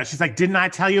lipstick. Yeah, she's like, didn't I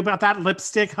tell you about that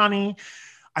lipstick, honey?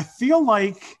 I feel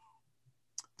like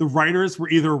the writers were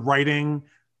either writing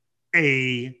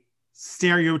a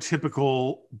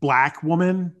stereotypical Black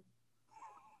woman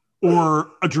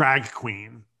or a drag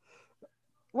queen.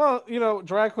 Well,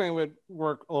 drag queen would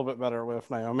work a little bit better with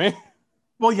Naomi.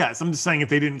 Well, yes, I'm just saying if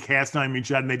they didn't cast Naomi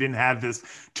Judd and they didn't have this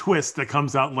twist that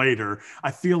comes out later, I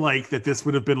feel like that this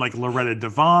would have been like Loretta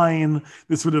Devine.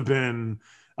 This would have been...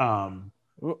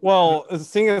 Well,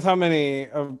 seeing as how many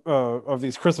of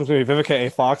these Christmas movies Vivica A.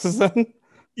 Fox is in.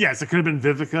 Yes, it could have been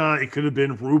Vivica. It could have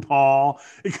been RuPaul.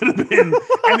 It could have been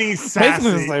any sassy.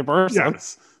 Basically the same person.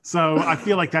 Yes. So I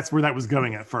feel like that's where that was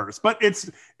going at first. But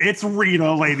it's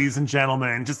Rita, ladies and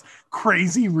gentlemen. Just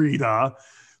crazy Rita.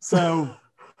 So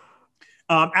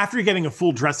after getting a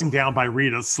full dressing down by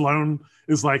Rita, Sloane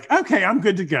is like, okay, I'm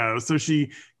good to go. So she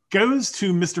goes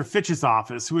to Mr. Fitch's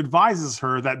office, who advises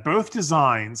her that both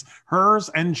designs, hers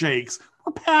and Jake's,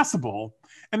 were passable,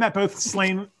 and that both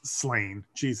so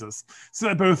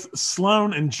that both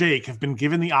Sloane and Jake have been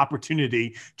given the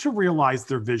opportunity to realize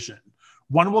their vision.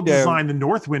 One will design the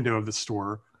north window of the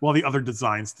store, while the other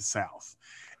designs the south.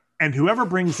 And whoever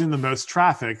brings in the most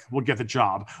traffic will get the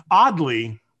job.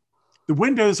 Oddly, the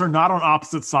windows are not on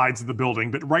opposite sides of the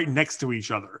building, but right next to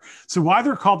each other. So why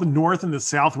they're called the north and the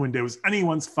south window is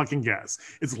anyone's fucking guess.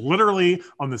 It's literally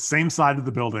on the same side of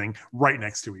the building, right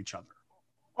next to each other.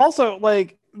 Also,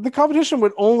 the competition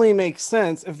would only make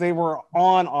sense if they were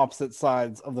on opposite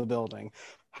sides of the building.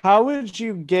 How would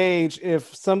you gauge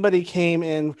if somebody came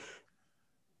in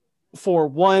for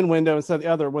one window instead of the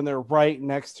other when they're right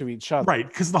next to each other? Right,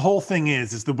 because the whole thing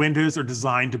is the windows are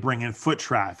designed to bring in foot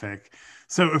traffic.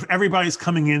 So if everybody's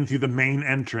coming in through the main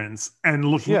entrance and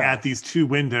looking at these two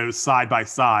windows side by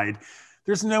side,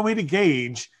 there's no way to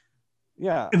gauge.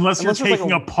 Yeah, unless you're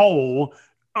taking a poll,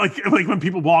 like when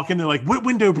people walk in, they're like, "What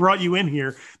window brought you in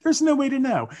here?" There's no way to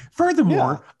know.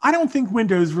 Furthermore, I don't think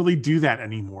windows really do that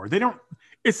anymore. They don't.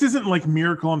 This isn't like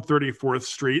Miracle on 34th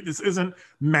Street. This isn't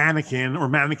Mannequin or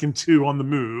Mannequin 2 on the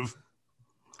Move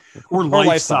or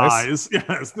Life Size.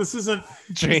 Yes, this isn't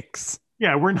Jinx.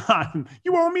 Yeah, we're not.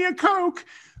 You owe me a Coke.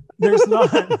 There's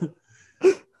not.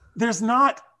 There's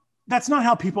not. That's not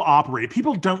how people operate.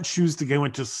 People don't choose to go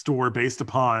into a store based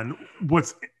upon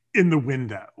what's in the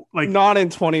window. Like not in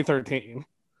 2013.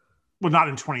 Well, not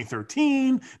in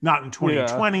 2013, not in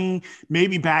 2020.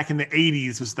 Maybe back in the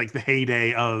 80s was like the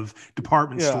heyday of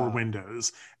department store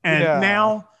windows. And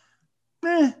now,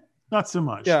 not so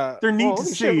much. Yeah. They're neat to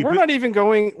see. We're not even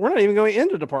going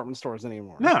into department stores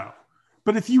anymore. No.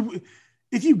 But if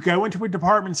you go into a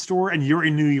department store and you're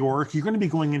in New York, you're going to be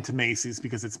going into Macy's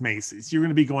because it's Macy's. You're going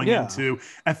to be going into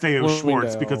FAO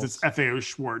Schwartz because it's FAO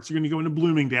Schwartz. You're going to go into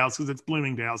Bloomingdale's because it's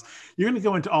Bloomingdale's. You're going to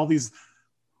go into all these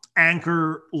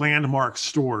anchor landmark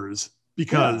stores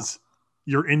because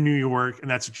you're in New York and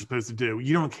that's what you're supposed to do.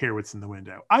 You don't care what's in the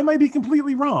window. I might be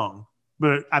completely wrong,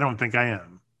 but I don't think I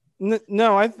am.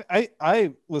 No,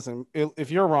 I listen.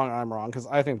 If you're wrong, I'm wrong because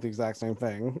I think the exact same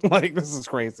thing. Like, this is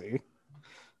crazy.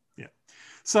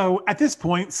 So at this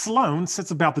point, Sloane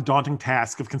sets about the daunting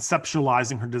task of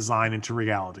conceptualizing her design into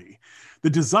reality.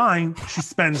 The design she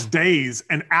spends days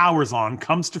and hours on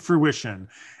comes to fruition,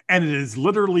 and it is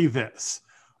literally this: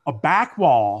 a back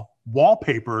wall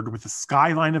wallpapered with the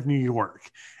skyline of New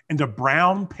York and a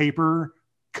brown paper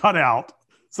cutout.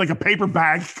 It's like a paper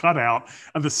bag cutout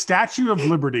of the Statue of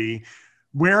Liberty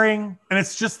and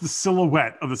it's just the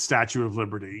silhouette of the Statue of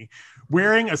Liberty,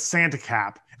 wearing a Santa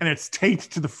cap, and it's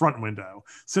taped to the front window.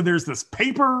 So there's this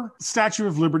paper Statue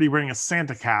of Liberty wearing a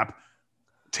Santa cap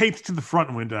taped to the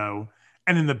front window,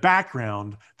 and in the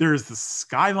background, there's the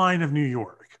skyline of New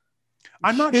York.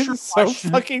 I'm not sure. It's so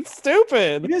fucking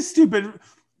stupid. It is stupid.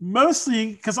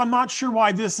 Mostly because I'm not sure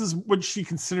why this is what she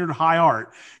considered high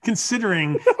art,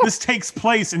 considering this takes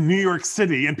place in New York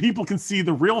City and people can see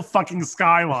the real fucking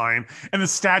skyline and the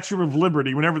Statue of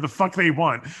Liberty whenever the fuck they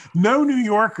want. No New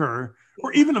Yorker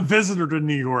or even a visitor to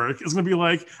New York is going to be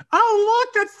like, oh,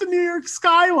 look, that's the New York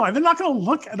skyline. They're not going to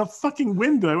look at a fucking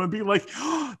window and be like,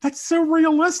 oh, that's so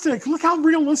realistic. Look how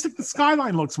realistic the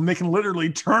skyline looks when they can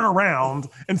literally turn around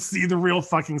and see the real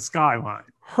fucking skyline.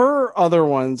 Her other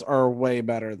ones are way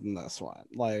better than this one.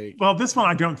 Like, well, this one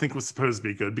I don't think was supposed to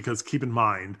be good because keep in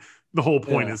mind, the whole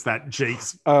point is that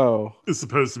Jake's is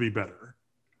supposed to be better.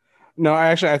 No,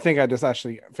 I think I just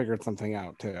actually figured something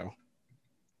out too.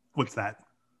 What's that?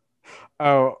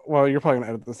 Oh, well, you're probably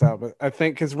gonna edit this out, but I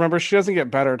think because remember, she doesn't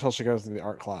get better until she goes to the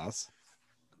art class.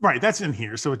 Right, that's in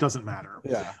here, so it doesn't matter.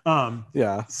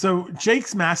 Yeah. So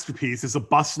Jake's masterpiece is a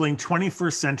bustling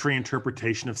 21st century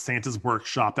interpretation of Santa's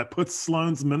workshop that puts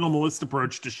Sloane's minimalist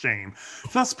approach to shame,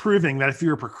 thus proving that if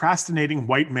you're a procrastinating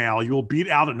white male, you will beat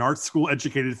out an art school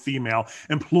educated female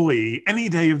employee any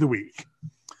day of the week.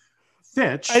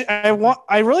 Fitch. I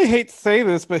really hate to say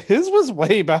this, but his was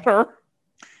way better.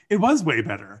 It was way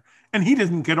better, and he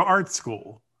didn't go to art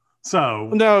school,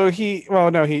 so he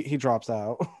drops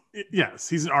out. Yes,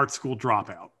 he's an art school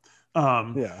dropout.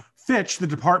 Yeah. Fitch, the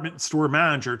department store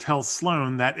manager, tells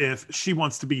Sloane that if she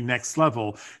wants to be next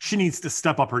level, she needs to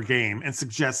step up her game and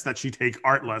suggests that she take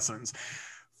art lessons.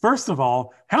 First of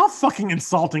all, how fucking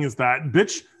insulting is that?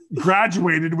 Bitch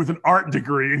graduated with an art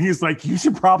degree, and he's like, you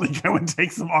should probably go and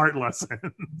take some art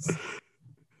lessons.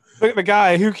 The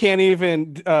guy who can't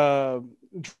even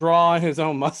draw his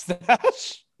own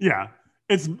mustache. Yeah,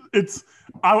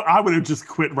 I would have just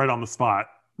quit right on the spot.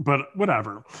 But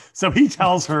whatever. So he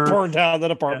tells her, burn down the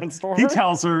department store. He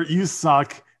tells her, you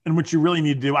suck. And what you really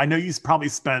need to do, I know you've probably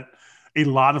spent a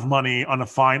lot of money on a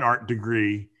fine art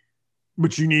degree,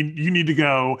 but you need to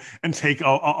go and take a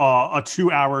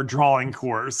 2-hour drawing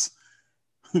course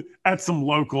at some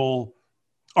local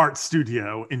art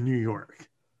studio in New York.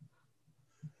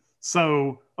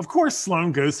 So, of course,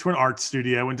 Sloane goes to an art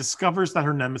studio and discovers that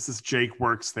her nemesis Jake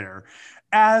works there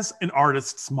as an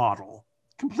artist's model.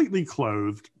 Completely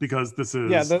clothed because this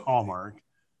is Hallmark.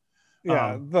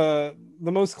 Yeah, the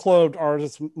most clothed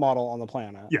artist model on the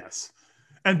planet. Yes,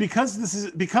 and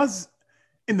because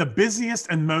In the busiest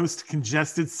and most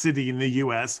congested city in the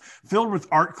US, filled with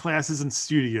art classes and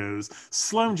studios,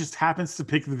 Sloane just happens to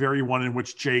pick the very one in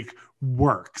which Jake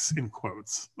works, in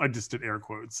quotes. I just did air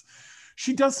quotes.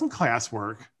 She does some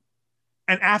classwork,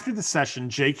 and after the session,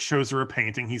 Jake shows her a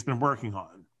painting he's been working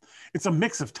on. It's a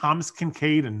mix of Thomas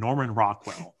Kinkade and Norman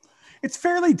Rockwell. It's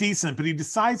fairly decent, but he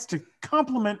decides to go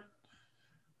compliment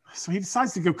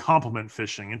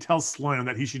fishing and tells Sloane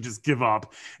that he should just give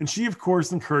up. And she, of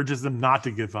course, encourages him not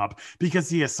to give up because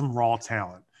he has some raw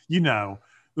talent. You know,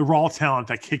 the raw talent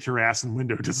that kicked her ass in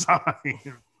window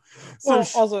design.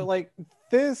 Also, like,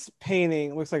 this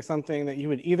painting looks like something that you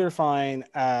would either find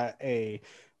at a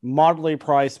moderately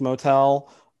priced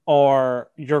motel or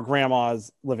your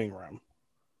grandma's living room.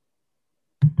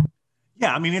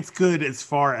 Yeah, I mean, it's good as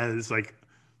far as like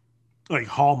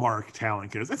Hallmark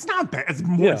talent goes. It's not bad.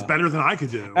 It's better than I could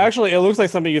do. Actually, it looks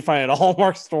like something you'd find at a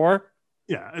Hallmark store.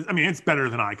 Yeah, I mean, it's better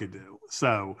than I could do.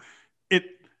 So it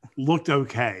looked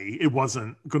okay. It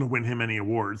wasn't going to win him any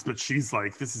awards, but she's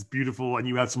like, this is beautiful, and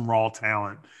you have some raw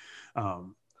talent.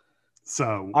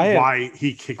 Why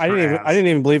he kicked her ass. I didn't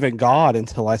even believe in God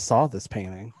until I saw this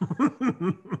painting.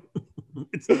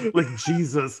 It's like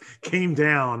Jesus came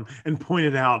down and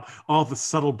pointed out all the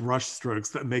subtle brush strokes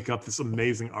that make up this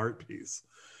amazing art piece.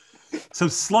 So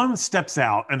Sloane steps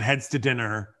out and heads to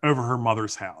dinner over her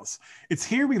mother's house. It's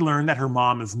here we learn that her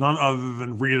mom is none other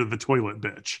than Rita the toilet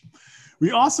bitch.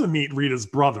 We also meet Rita's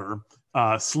brother,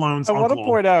 Sloane's uncle. I want to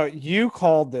point out, you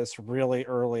called this really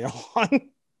early on.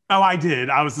 Oh, I did.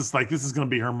 I was just like, this is going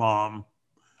to be her mom.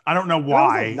 I don't know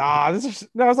why. I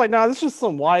was like, this is just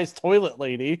some wise toilet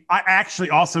lady. I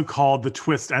actually also called the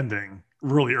twist ending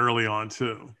really early on,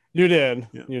 too. You did.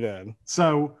 Yeah. You did.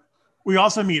 So we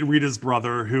also meet Rita's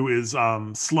brother, who is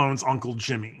Sloane's uncle,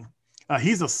 Jimmy.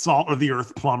 He's a salt of the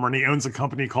earth plumber, and he owns a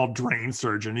company called Drain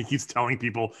Surgeon. He keeps telling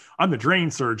people, I'm the drain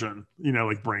surgeon,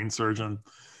 like brain surgeon.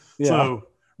 Yeah. So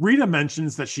Rita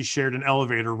mentions that she shared an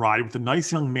elevator ride with a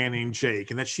nice young man named Jake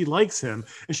and that she likes him,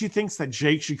 and she thinks that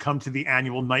Jake should come to the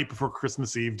annual night before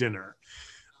Christmas Eve dinner.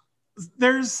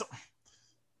 There's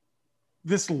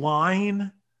this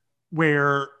line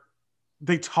where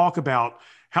they talk about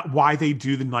why they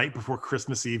do the night before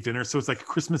Christmas Eve dinner. So it's like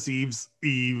Christmas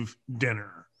Eve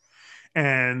dinner.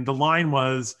 And the line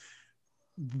was,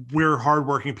 we're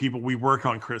hardworking people, we work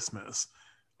on Christmas.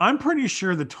 I'm pretty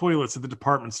sure the toilets at the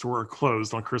department store are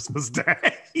closed on Christmas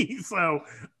Day. So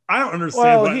I don't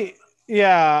understand.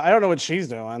 I don't know what she's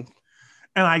doing.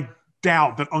 And I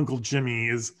doubt that Uncle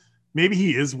Jimmy maybe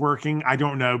he is working. I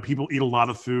don't know. People eat a lot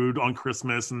of food on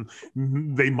Christmas and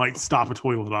they might stop a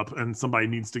toilet up and somebody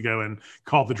needs to go and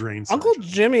call the drain surgeon. Uncle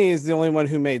Jimmy is the only one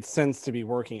who made sense to be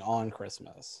working on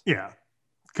Christmas. Yeah,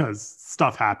 because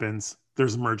stuff happens.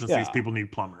 There's emergencies. Yeah. People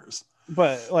need plumbers.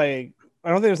 But like, I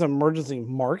don't think there's emergency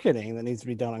marketing that needs to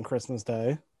be done on Christmas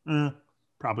Day.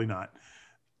 Probably not.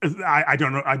 I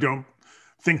don't know. I don't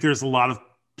think there's a lot of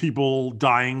people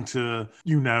dying to,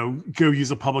 go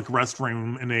use a public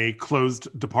restroom in a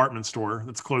closed department store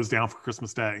that's closed down for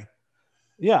Christmas Day.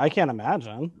 Yeah, I can't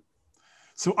imagine.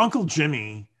 So Uncle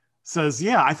Jimmy says,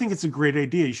 yeah, I think it's a great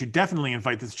idea. You should definitely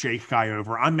invite this Jake guy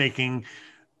over. I'm making,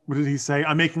 what did he say?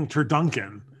 I'm making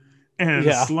turducken. And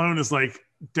Sloane is like,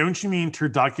 don't you mean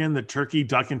turducken, the turkey,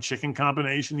 duck, and chicken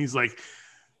combination? He's like,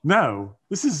 no,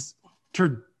 this is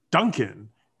turdunken.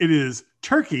 It is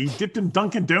turkey dipped in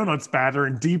Dunkin' Donuts batter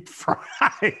and deep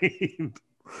fried.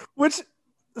 Which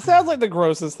sounds like the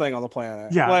grossest thing on the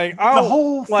planet. Yeah, like the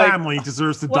whole family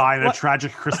deserves to die in a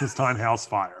tragic Christmas time house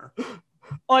fire.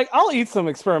 Like, I'll eat some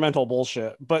experimental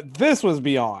bullshit, but this was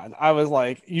beyond. I was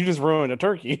like, you just ruined a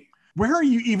turkey. Where are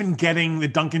you even getting the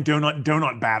Dunkin'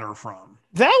 Donut batter from?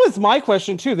 That was my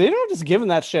question too. They don't just giving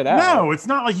that shit out. No, it's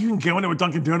not like you can go into a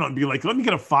Dunkin' Donut and be like, let me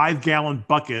get a 5-gallon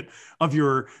bucket of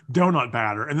your donut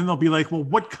batter. And then they'll be like, well,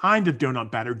 what kind of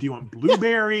donut batter? Do you want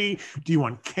blueberry? Do you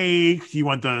want cake? Do you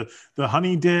want the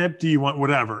honey dip? Do you want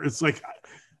whatever? It's like,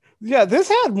 yeah, this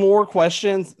had more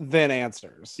questions than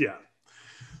answers. Yeah.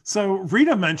 So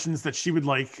Rita mentions that she would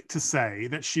like to say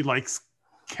that she likes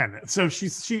Kenneth. So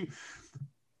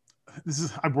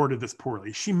I worded this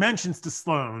poorly. She mentions to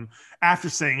Sloane after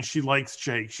saying she likes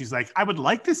Jake. She's like, I would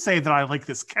like to say that I like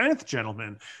this Kenneth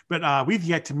gentleman, but we've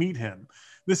yet to meet him.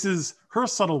 This is her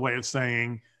subtle way of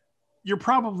saying, you're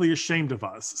probably ashamed of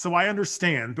us. So I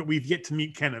understand, but we've yet to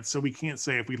meet Kenneth, so we can't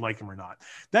say if we like him or not.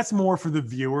 That's more for the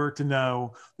viewer to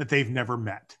know that they've never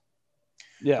met.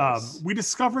 Yes. We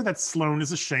discover that Sloane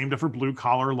is ashamed of her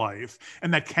blue-collar life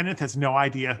and that Kenneth has no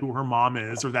idea who her mom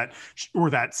is or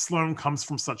that Sloane comes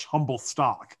from such humble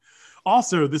stock.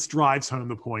 Also, this drives home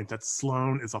the point that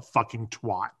Sloane is a fucking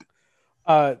twat.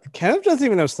 Kenneth doesn't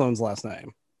even know Sloane's last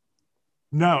name.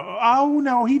 No. Oh,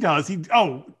 no, he does.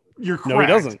 You're correct. No, he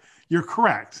doesn't. You're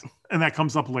correct. And that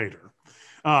comes up later.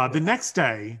 The next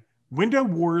day, Window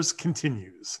Wars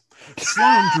continues.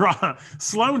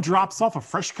 Sloane drops off a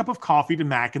fresh cup of coffee to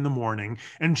Mac in the morning,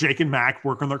 and Jake and Mac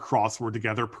work on their crossword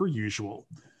together per usual.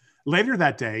 Later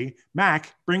that day,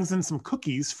 Mac brings in some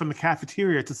cookies from the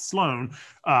cafeteria to Sloane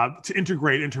to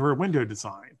integrate into her window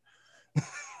design.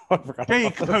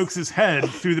 Jake pokes his head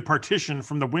through the partition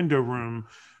from the window room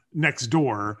next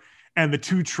door, and the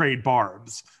two trade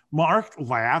barbs. Mark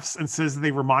laughs and says that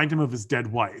they remind him of his dead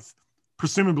wife,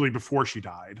 presumably before she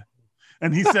died.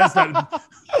 And he says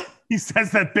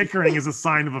that bickering is a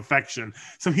sign of affection.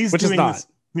 So he's doing this.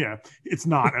 Yeah, it's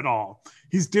not at all.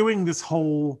 He's doing this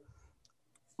whole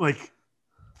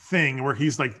thing where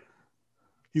he's like,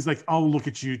 oh, look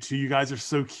at you two. You guys are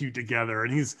so cute together.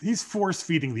 And he's force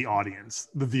feeding the audience,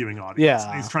 the viewing audience.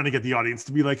 Yeah. He's trying to get the audience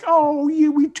to be like, oh,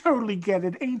 we totally get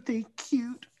it. Ain't they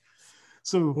cute?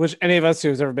 So, which any of us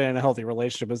who's ever been in a healthy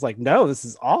relationship is like, no, this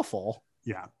is awful.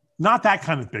 Yeah. Not that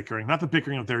kind of bickering, not the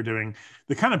bickering that they're doing.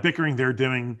 The kind of bickering they're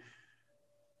doing,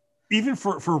 even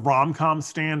for rom-com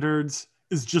standards,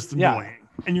 is just annoying.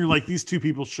 Yeah. And you're like, these two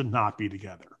people should not be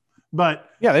together. But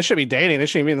yeah, they should be dating. They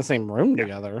shouldn't be in the same room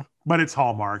together. But it's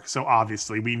Hallmark, so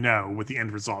obviously we know what the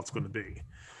end result's going to be.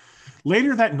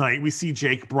 Later that night, we see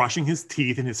Jake brushing his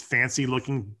teeth in his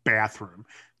fancy-looking bathroom.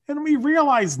 And we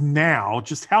realize now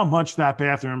just how much that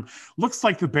bathroom looks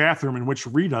like the bathroom in which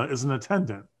Rita is an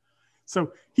attendant.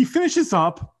 So he finishes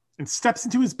up and steps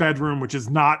into his bedroom, which is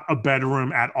not a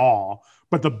bedroom at all,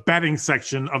 but the bedding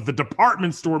section of the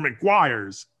department store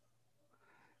McGuire's.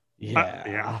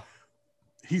 Yeah.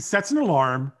 He sets an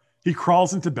alarm. He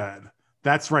crawls into bed.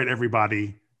 That's right,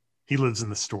 everybody. He lives in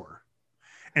the store.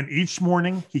 And each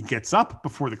morning he gets up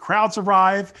before the crowds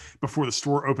arrive, before the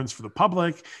store opens for the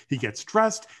public. He gets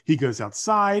dressed. He goes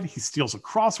outside. He steals a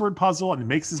crossword puzzle and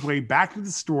makes his way back to the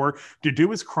store to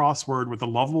do his crossword with the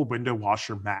lovable window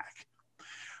washer Mac.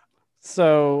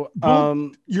 So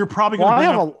you're probably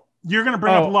going to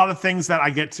bring up a lot of things that I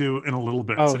get to in a little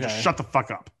bit. So just shut the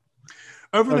fuck up.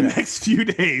 Over the next few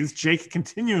days, Jake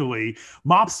continually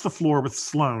mops the floor with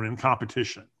Sloane in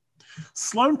competition.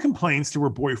 Sloane complains to her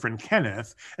boyfriend,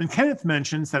 Kenneth, and Kenneth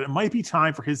mentions that it might be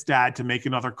time for his dad to make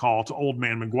another call to Old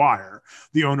Man McGuire,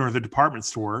 the owner of the department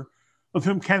store, of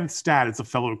whom Kenneth's dad is a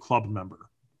fellow club member.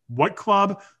 What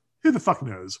club? Who the fuck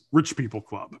knows? Rich People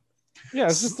Club. Yeah,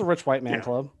 it's just the Rich White Man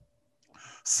Club.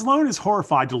 Sloane is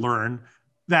horrified to learn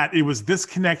that it was this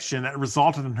connection that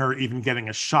resulted in her even getting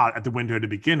a shot at the window to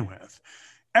begin with.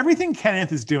 Everything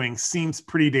Kenneth is doing seems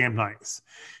pretty damn nice.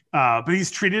 But he's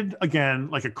treated, again,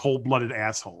 like a cold-blooded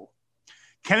asshole.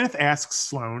 Kenneth asks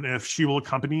Sloane if she will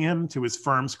accompany him to his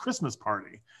firm's Christmas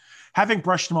party. Having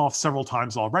brushed him off several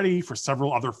times already for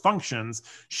several other functions,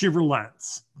 she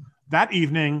relents. That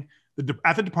evening,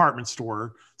 at the department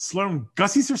store, Sloane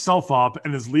gussies herself up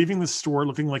and is leaving the store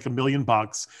looking like $1 million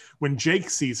when Jake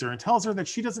sees her and tells her that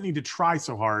she doesn't need to try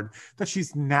so hard, that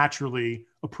she's naturally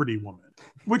a pretty woman,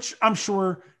 which I'm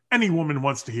sure any woman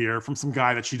wants to hear from some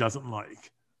guy that she doesn't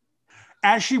like.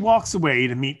 As she walks away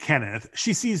to meet Kenneth,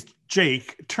 she sees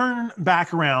Jake turn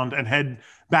back around and head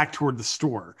back toward the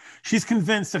store. She's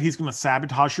convinced that he's going to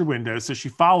sabotage her window, so she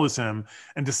follows him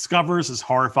and discovers his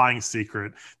horrifying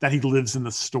secret that he lives in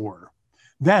the store.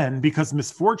 Then, because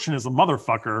misfortune is a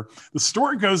motherfucker, the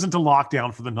store goes into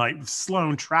lockdown for the night with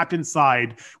Sloane trapped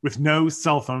inside with no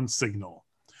cell phone signal.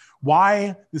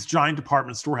 Why this giant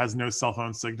department store has no cell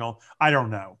phone signal, I don't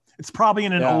know. It's probably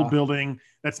in an old building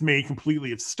that's made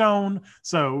completely of stone.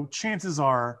 So chances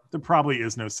are there probably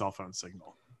is no cell phone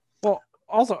signal. Well,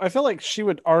 also, I feel like she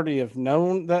would already have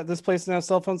known that this place didn't have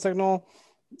cell phone signal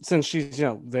since she's,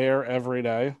 there every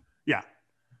day. Yeah.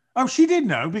 Oh, she did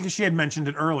know because she had mentioned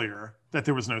it earlier that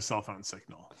there was no cell phone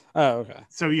signal. Oh, okay.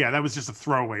 So yeah, that was just a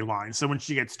throwaway line. So when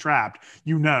she gets trapped,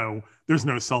 there's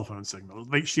no cell phone signal.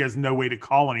 Like she has no way to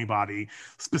call anybody,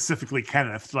 specifically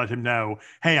Kenneth, to let him know,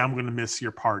 hey, I'm going to miss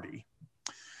your party.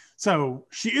 So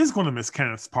she is going to miss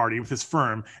Kenneth's party with his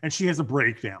firm, and she has a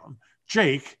breakdown.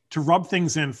 Jake, to rub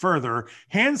things in further,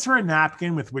 hands her a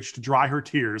napkin with which to dry her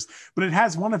tears, but it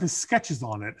has one of his sketches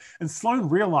on it, and Sloane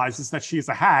realizes that she is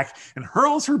a hack and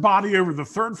hurls her body over the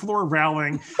third floor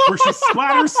railing, where she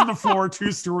splatters to the floor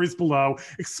 2 stories below,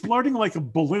 exploding like a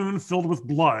balloon filled with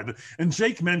blood, and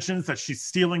Jake mentions that she's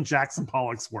stealing Jackson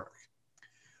Pollock's work.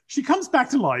 She comes back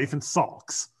to life and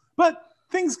sulks, but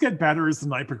things get better as the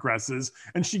night progresses,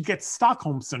 and she gets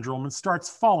Stockholm Syndrome and starts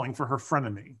falling for her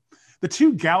frenemy. The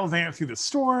two gallivant through the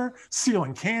store,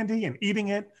 stealing candy and eating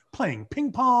it, playing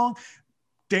ping pong,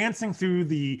 dancing through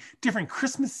the different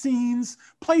Christmas scenes,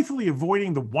 playfully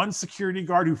avoiding the one security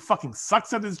guard who fucking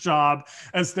sucks at his job,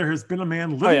 as there has been a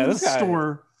man living in the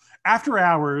store after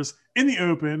hours in the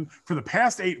open for the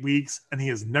past 8 weeks, and he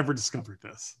has never discovered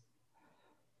this.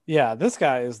 Yeah, this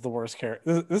guy is the worst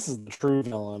character. This is the true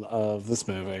villain of this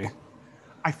movie.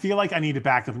 I feel like I need to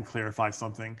back up and clarify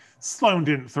something. Sloane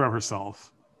didn't throw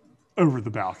herself over the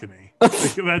balcony.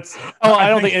 Like, that's. I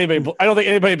don't think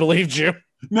anybody believed you.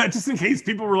 Not just in case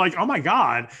people were like, "Oh my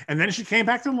god!" And then she came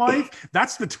back to life.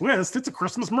 That's the twist. It's a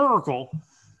Christmas miracle.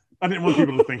 I didn't want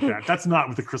people to think that. That's not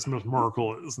what the Christmas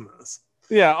miracle is in this.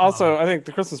 Yeah. Also, I think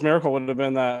the Christmas miracle would have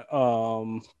been that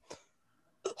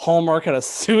Hallmark had a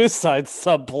suicide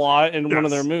subplot in one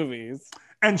of their movies,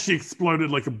 and she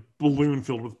exploded like a balloon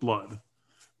filled with blood.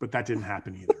 But that didn't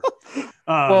happen either.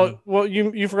 Well,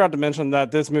 you forgot to mention that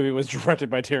this movie was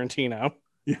directed by Tarantino.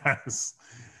 Yes,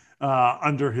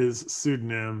 under his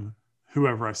pseudonym,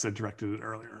 whoever I said directed it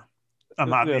earlier. I'm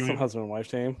not even, some husband and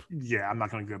wife team. Yeah, I'm not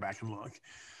going to go back and look.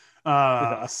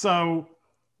 So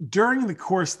during the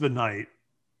course of the night,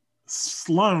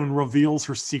 Sloane reveals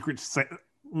her secret. I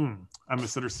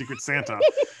almost said her secret Santa.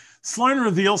 Sloane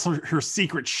reveals her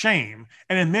secret shame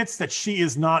and admits that she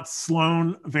is not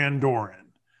Sloane Van Doren.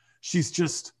 She's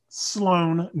just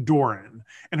Sloane Doran.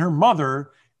 And her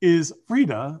mother is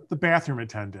Rita, the bathroom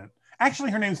attendant. Actually,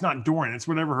 her name's not Doran. It's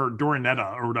whatever her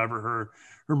Dorinetta or whatever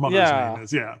her mother's name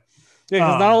is. Yeah. Yeah,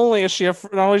 because not only is she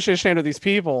ashamed of these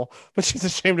people, but she's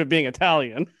ashamed of being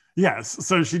Italian. Yes.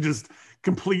 So she just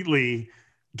completely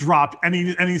dropped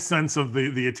any sense of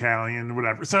the Italian,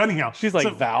 whatever. So anyhow. She's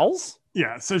like, vowels?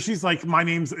 Yeah, so she's like, my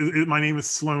name is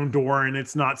Sloane Doran.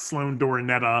 It's not Sloane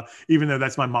Dorinetta, even though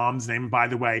that's my mom's name. By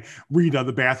the way, Rita,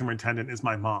 the bathroom attendant, is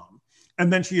my mom.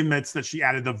 And then she admits that she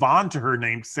added the Von to her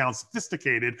name to sound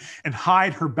sophisticated and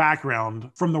hide her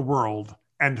background from the world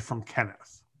and from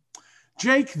Kenneth.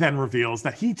 Jake then reveals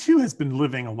that he too has been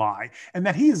living a lie and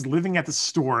that he is living at the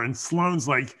store. And Sloane's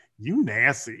like, you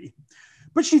nasty.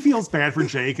 But she feels bad for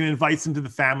Jake and invites him to the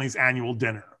family's annual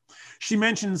dinner. She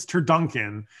mentions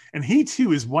Turduncan, and he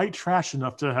too is white trash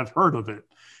enough to have heard of it.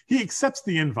 He accepts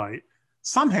the invite.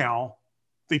 Somehow,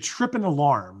 they trip an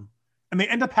alarm, and they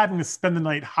end up having to spend the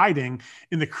night hiding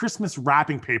in the Christmas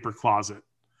wrapping paper closet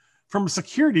from a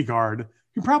security guard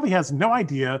who probably has no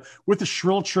idea what the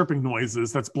shrill chirping noise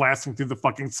is that's blasting through the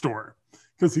fucking store,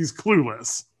 because he's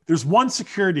clueless. There's one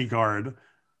security guard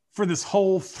for this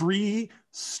whole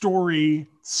 3-story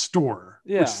store,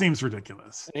 which seems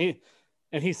ridiculous.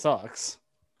 And he sucks.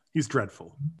 He's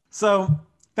dreadful. So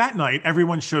that night,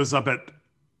 everyone shows up at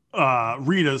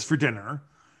Rita's for dinner.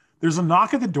 There's a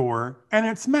knock at the door, and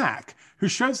it's Mac, who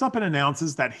shows up and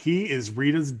announces that he is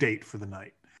Rita's date for the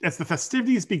night. As the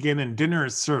festivities begin and dinner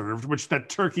is served, which that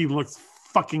turkey looks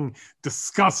fucking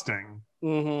disgusting.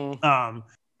 Mm-hmm.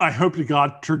 I hope to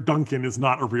God Turduncan is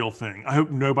not a real thing. I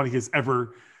hope nobody has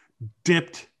ever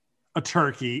dipped a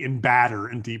turkey in batter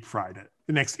and deep fried it.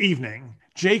 The next evening,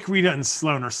 Jake, Rita, and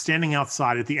Sloane are standing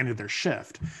outside at the end of their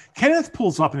shift. Kenneth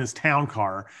pulls up in his town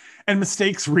car and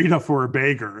mistakes Rita for a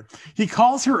beggar. He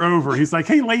calls her over. He's like,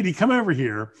 hey, lady, come over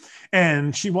here.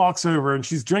 And she walks over and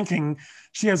she's drinking.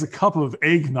 She has a cup of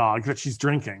eggnog that she's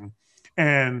drinking.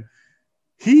 And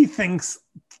he thinks,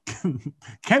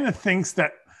 Kenneth thinks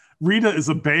that Rita is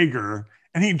a beggar.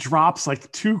 And he drops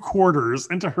like 2 quarters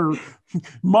into her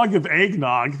mug of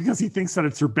eggnog because he thinks that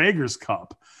it's her beggar's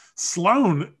cup.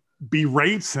 Sloane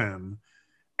berates him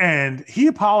and he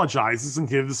apologizes and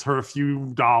gives her a few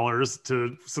dollars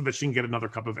so that she can get another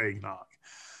cup of eggnog.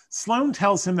 Sloane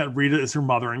tells him that Rita is her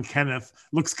mother, and Kenneth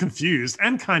looks confused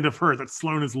and kind of hurt that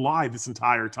Sloane has lied this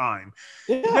entire time.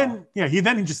 He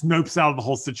just nopes out of the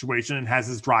whole situation and has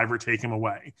his driver take him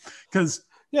away. Because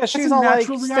she's all like,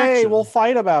 stay, we'll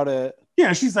fight about it.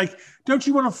 Yeah, she's like, don't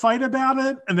you want to fight about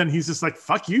it? And then he's just like,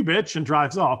 fuck you, bitch, and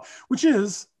drives off, which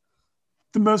is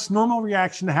the most normal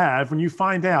reaction to have when you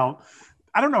find out.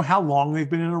 I don't know how long they've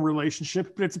been in a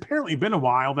relationship, but it's apparently been a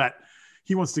while that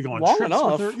he wants to go on trips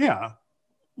with her. Yeah,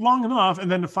 long enough. And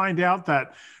then to find out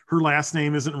that her last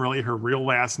name isn't really her real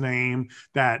last name,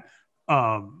 that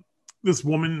this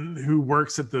woman who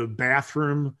works at the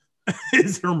bathroom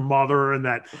is her mother, and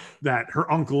that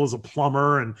her uncle is a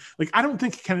plumber. And like, I don't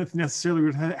think Kenneth necessarily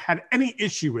would have had any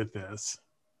issue with this,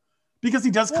 because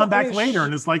he does come back later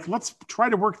and is like, let's try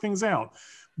to work things out.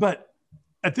 But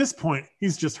at this point,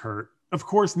 he's just hurt. Of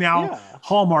course, now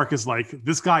Hallmark is like,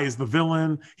 this guy is the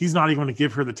villain. He's not even going to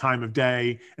give her the time of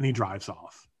day, and he drives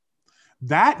off.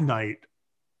 That night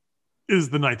is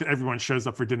the night that everyone shows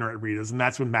up for dinner at Rita's, and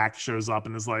that's when Mac shows up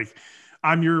and is like,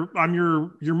 I'm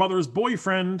your mother's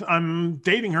boyfriend. I'm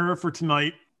dating her for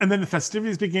tonight. And then the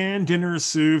festivities begin, dinner is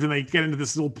served, and they get into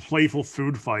this little playful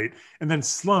food fight. And then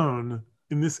Sloane,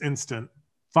 in this instant,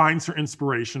 finds her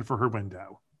inspiration for her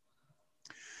window.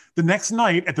 The next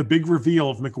night, at the big reveal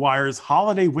of McGuire's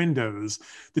holiday windows,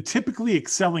 the typically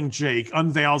excelling Jake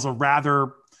unveils a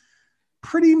rather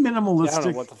pretty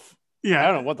minimalistic... I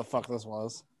don't know what the fuck this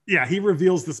was. Yeah, he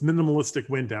reveals this minimalistic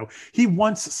window. He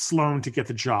wants Sloane to get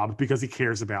the job because he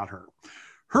cares about her.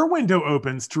 Her window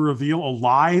opens to reveal a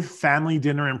live family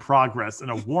dinner in progress in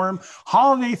a warm,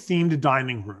 holiday-themed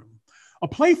dining room. A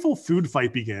playful food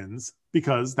fight begins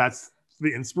because that's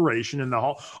the inspiration, and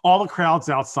all the crowds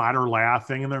outside are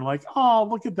laughing, and they're like, oh,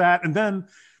 look at that. And then,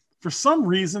 for some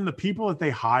reason, the people that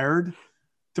they hired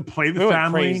to play the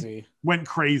family went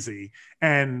crazy.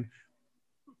 And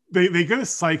they go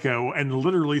psycho and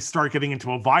literally start getting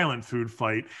into a violent food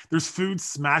fight. There's food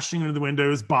smashing into the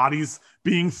windows, bodies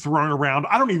being thrown around.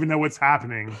 I don't even know what's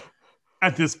happening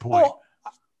at this point. Well,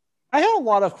 I have a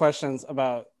lot of questions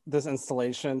about this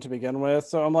installation to begin with.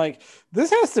 So I'm like,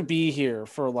 this has to be here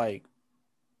for like,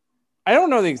 I don't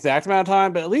know the exact amount of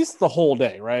time, but at least the whole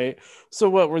day, right? So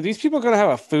what, were these people going to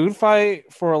have a food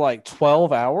fight for like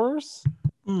 12 hours?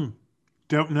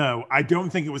 Don't know. I don't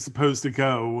think it was supposed to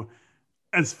go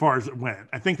as far as it went.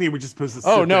 I think they were just supposed to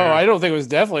Oh, no, I don't think it was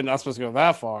definitely not supposed to go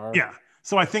that far. Yeah.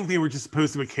 So I think they were just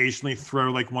supposed to occasionally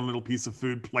throw like one little piece of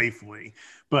food playfully.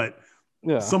 But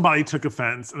somebody took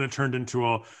offense and it turned into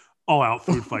a all-out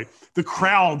food fight. The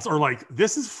crowds are like,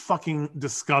 this is fucking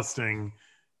disgusting.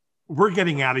 We're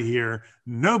getting out of here.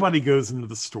 Nobody goes into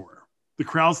the store. The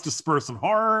crowds disperse in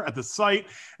horror at the sight,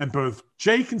 and both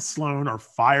Jake and Sloane are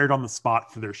fired on the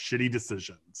spot for their shitty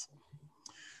decisions.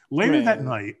 Later that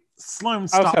night, Sloane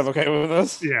stops. I was kind of okay with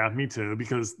this. Yeah, me too,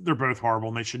 because they're both horrible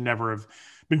and they should never have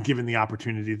been given the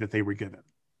opportunity that they were given.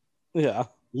 Yeah.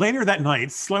 Later that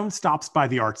night, Sloane stops by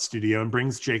the art studio and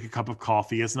brings Jake a cup of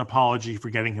coffee as an apology for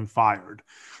getting him fired.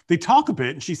 They talk a bit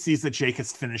and she sees that Jake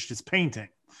has finished his painting.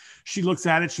 She looks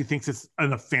at it. She thinks it's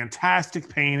a fantastic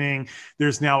painting.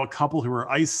 There's now a couple who are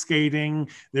ice skating.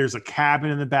 There's a cabin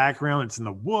in the background. It's in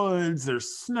the woods. There's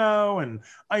snow and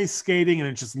ice skating, and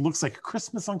it just looks like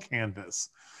Christmas on canvas.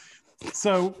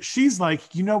 So she's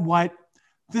like, you know what?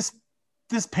 This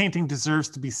painting deserves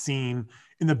to be seen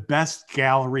in the best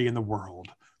gallery in the world,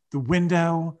 the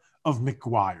window of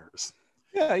McGuire's.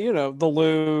 Yeah, you know, the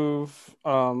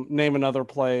Louvre, name another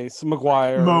place,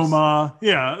 McGuire's. MoMA,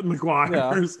 yeah,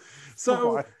 McGuire's. Yeah.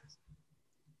 So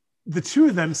the two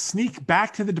of them sneak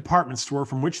back to the department store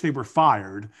from which they were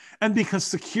fired, and because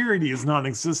security is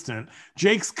non-existent,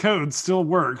 Jake's code still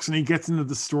works, and he gets into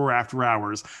the store after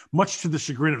hours, much to the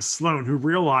chagrin of Sloane, who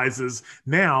realizes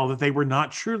now that they were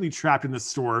not truly trapped in the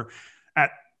store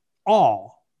at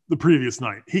all the previous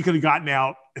night. He could have gotten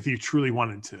out if he truly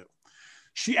wanted to.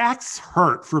 She acts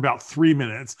hurt for about 3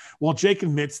 minutes, while Jake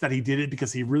admits that he did it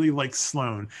because he really likes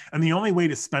Sloane, and the only way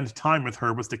to spend time with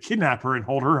her was to kidnap her and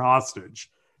hold her hostage.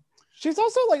 She's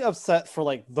also like upset for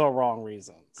like the wrong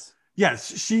reasons.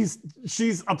 Yes,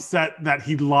 she's upset that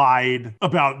he lied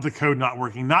about the code not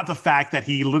working, not the fact that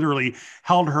he literally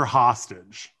held her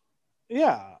hostage.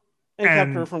 Yeah, and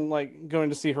kept her from like going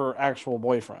to see her actual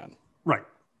boyfriend. Right.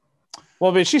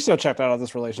 Well, but she's still checked out of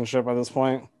this relationship at this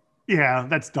point. Yeah,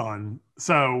 that's done.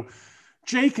 So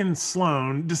Jake and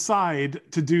Sloane decide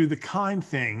to do the kind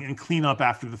thing and clean up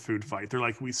after the food fight. They're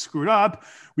like, we screwed up.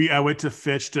 We owe it to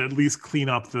Fitch to at least clean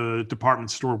up the department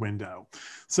store window.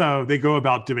 So they go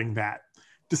about doing that.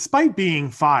 Despite being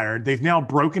fired, they've now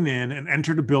broken in and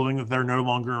entered a building that they're no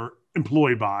longer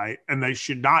employed by, and they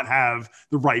should not have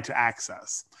the right to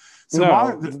access. So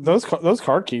no, those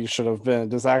card keys should have been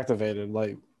deactivated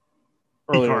like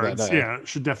earlier that day. Yeah,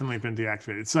 should definitely have been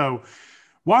deactivated. So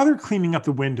while they're cleaning up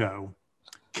the window,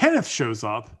 Kenneth shows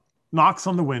up, knocks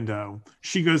on the window.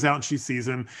 She goes out and she sees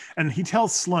him, and he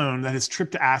tells Sloane that his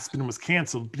trip to Aspen was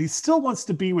canceled, but he still wants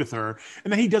to be with her,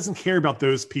 and that he doesn't care about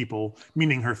those people,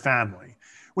 meaning her family.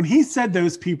 When he said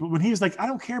those people, when he was like, I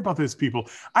don't care about those people,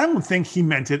 I don't think he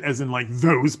meant it as in like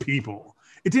those people.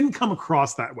 It didn't come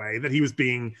across that way, that he was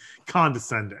being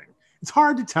condescending. It's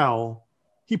hard to tell.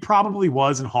 He probably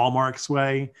was in Hallmark's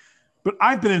way, but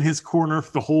I've been in his corner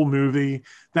for the whole movie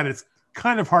that it's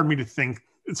kind of hard for me to think.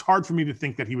 It's hard for me to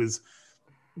think that he was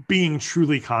being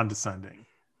truly condescending.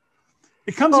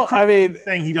 It comes across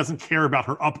saying he doesn't care about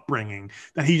her upbringing,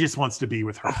 that he just wants to be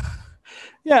with her.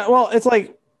 Yeah, well, it's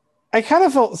like, I kind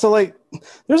of felt, so like,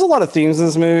 there's a lot of themes in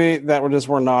this movie that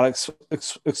were not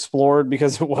explored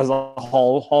because it was a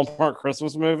Hallmark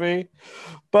Christmas movie.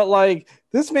 But like,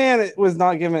 this man was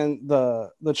not given the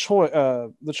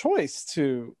choice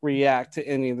to react to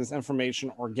any of this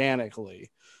information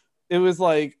organically. It was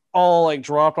like all like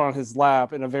dropped on his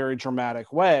lap in a very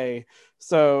dramatic way.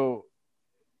 So,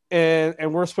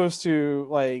 and we're supposed to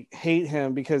like hate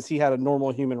him because he had a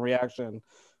normal human reaction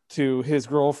to his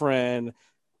girlfriend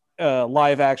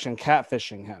live action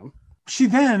catfishing him. She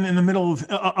then, in the middle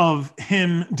of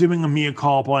him doing a mea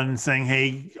culpa and saying,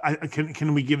 "Hey,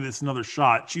 can we give this another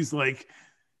shot?" She's like,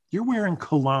 "You're wearing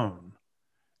cologne."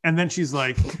 And then she's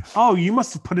like, "Oh, you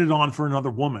must have put it on for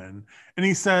another woman." And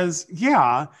he says,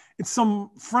 "Yeah, it's some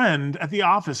friend at the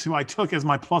office who I took as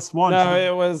my +1." No,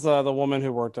 it was the woman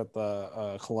who worked at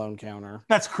the cologne counter.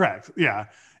 That's correct. Yeah,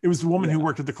 it was the woman who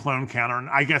worked at the cologne counter, and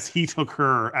I guess he took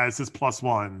her as his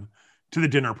 +1 to the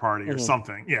dinner party or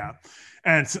something. Yeah,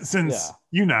 and since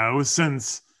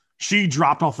since she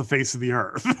dropped off the face of the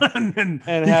earth and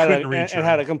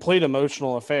had a complete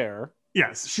emotional affair.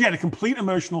 Yes, she had a complete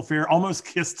emotional affair, almost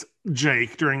kissed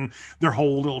Jake during their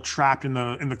whole little trapped in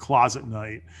the closet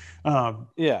night.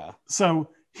 So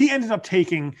he ended up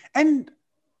taking, and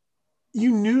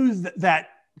you knew that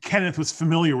Kenneth was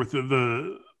familiar with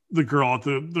the girl at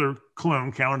the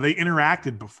cologne counter. They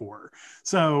interacted before.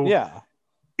 So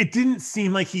it didn't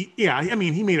seem like he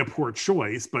made a poor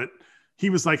choice, but he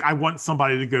was like, I want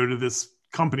somebody to go to this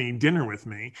company dinner with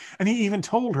me. And he even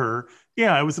told her,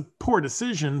 it was a poor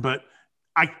decision, but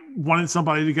I wanted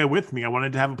somebody to go with me. I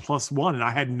wanted to have a +1, and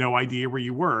I had no idea where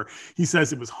you were. He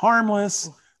says it was harmless,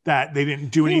 that they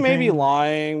didn't do anything. He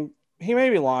may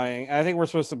be lying. I think we're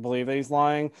supposed to believe that he's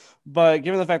lying. But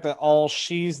given the fact that all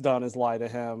she's done is lie to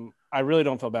him, I really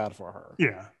don't feel bad for her.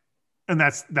 Yeah. And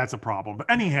that's a problem.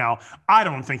 But anyhow, I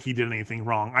don't think he did anything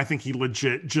wrong. I think he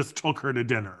legit just took her to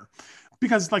dinner.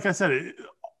 Because, like I said,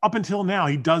 up until now,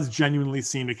 he does genuinely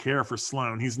seem to care for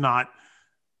Sloane. He's not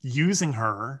using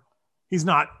her. He's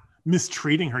not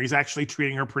mistreating her. He's actually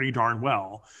treating her pretty darn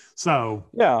well. So,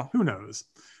 who knows?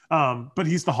 But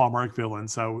he's the Hallmark villain,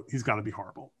 so he's got to be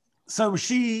horrible. So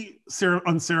she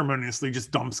unceremoniously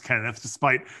just dumps Kenneth,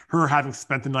 despite her having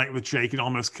spent the night with Jake and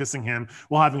almost kissing him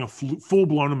while having a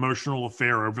full-blown emotional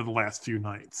affair over the last few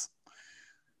nights.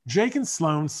 Jake and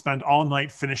Sloane spend all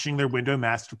night finishing their window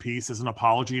masterpiece as an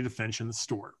apology to Finch in the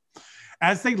store.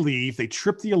 As they leave, they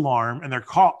trip the alarm and they're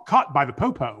caught by the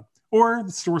Popo, or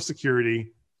the store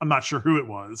security. I'm not sure who it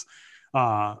was.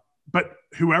 But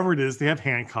whoever it is, they have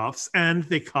handcuffs, and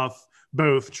they cuff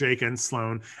both Jake and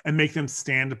Sloane and make them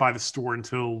stand by the store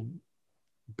until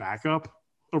backup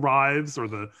arrives or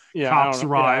the cops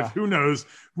arrive. Who knows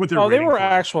what they're waiting for. They were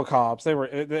actual cops.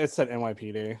 It said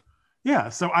NYPD. Yeah,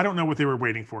 so I don't know what they were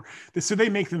waiting for. So they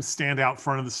make them stand out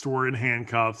front of the store in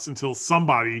handcuffs until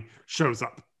somebody shows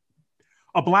up.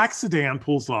 A black sedan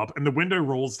pulls up and the window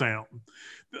rolls down.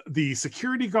 The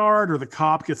security guard or the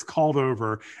cop gets called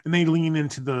over, and they lean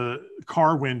into the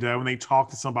car window and they talk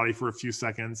to somebody for a few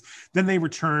seconds. Then they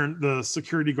return. The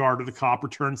security guard or the cop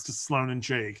returns to Sloane and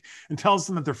Jake and tells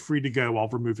them that they're free to go while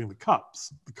removing the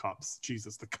cuffs. The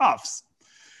cuffs.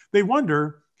 They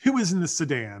wonder who is in the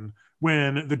sedan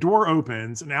when the door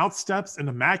opens and out steps an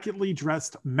immaculately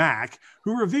dressed Mac,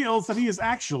 who reveals that he is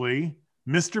actually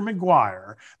Mr.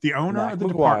 McGuire, the owner of the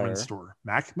department store,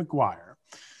 Mac McGuire.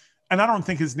 And I don't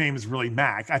think his name is really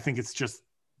Mac. I think it's just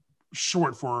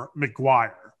short for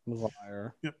McGuire.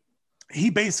 Yep. He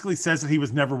basically says that he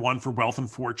was never one for wealth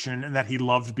and fortune, and that he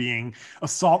loved being a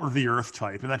salt of the earth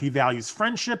type, and that he values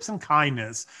friendships and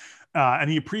kindness. And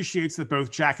he appreciates that both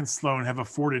Jack and Sloane have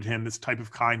afforded him this type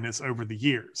of kindness over the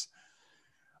years.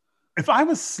 If I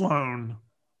was Sloane,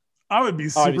 I would be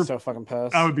I'd be so fucking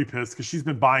pissed. I would be pissed because she's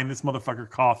been buying this motherfucker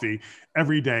coffee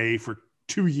every day for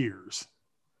 2 years.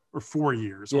 Or 4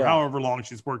 years, or however long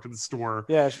she's worked at the store.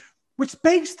 Yeah. Which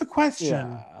begs the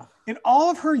question, in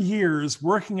all of her years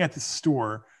working at the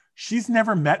store, she's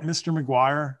never met Mr.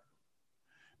 McGuire.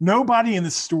 Nobody in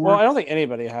the store. Well, I don't think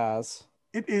anybody has.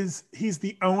 He's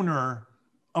the owner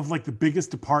of like the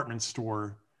biggest department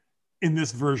store in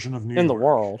this version of New York. In the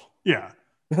world. Yeah.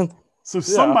 So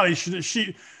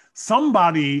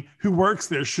somebody who works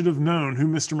there should have known who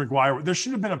Mr. McGuire was. There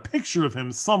should have been a picture of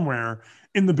him somewhere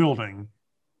in the building.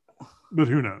 But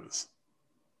who knows?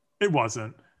 It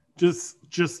wasn't.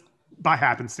 Just by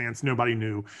happenstance, nobody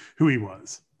knew who he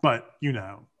was. But,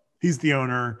 he's the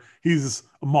owner. He's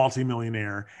a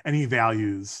multimillionaire, and he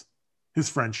values his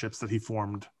friendships that he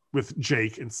formed with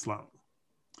Jake and Sloane.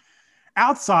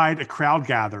 Outside, a crowd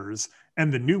gathers,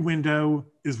 and the new window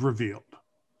is revealed.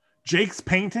 Jake's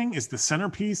painting is the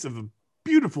centerpiece of a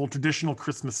beautiful traditional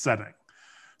Christmas setting.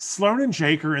 Sloane and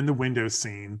Jake are in the window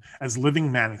scene as living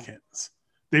mannequins.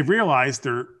 They realize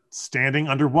they're standing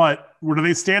under what? What are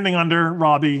they standing under,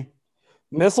 Robbie?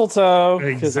 Mistletoe.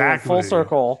 Exactly. Full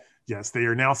circle. Yes, they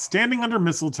are now standing under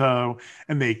mistletoe,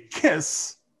 and they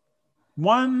kiss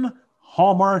One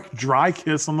Hallmark dry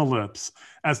kiss on the lips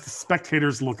as the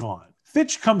spectators look on.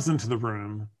 Fitch comes into the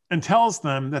room and tells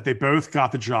them that they both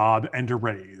got the job and a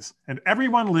raise, and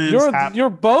everyone lives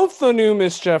You're both the new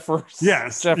Miss Jeffers.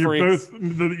 Yes, Jeffries.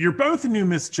 you're both the new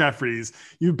Miss Jeffries.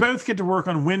 You both get to work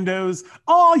on Windows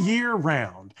all year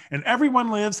round, and everyone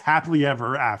lives happily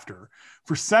ever after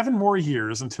for 7 more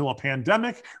years until a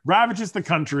pandemic ravages the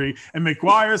country and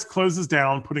McGuire's closes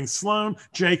down, putting Sloan,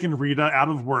 Jake, and Rita out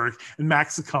of work, and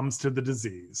Max succumbs to the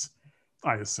disease,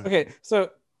 I assume. Okay,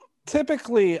 so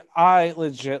typically I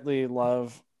legitly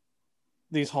love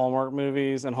these Hallmark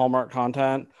movies and Hallmark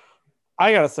content.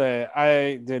 I gotta say,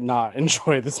 I did not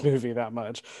enjoy this movie that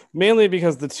much, mainly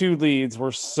because the 2 leads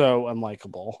were so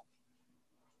unlikable.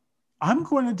 I'm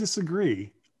going to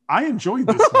disagree. I enjoyed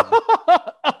this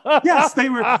one. Yes, they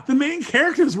were. The main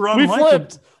characters were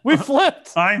unlikable. We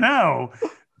flipped. I know.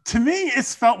 To me, it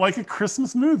felt like a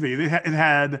Christmas movie. It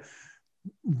had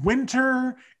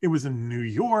winter. It was in New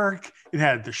York. It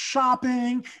had the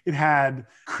shopping. It had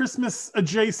Christmas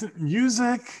adjacent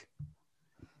music.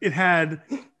 It had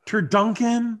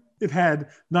Turduncan. It had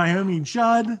Naomi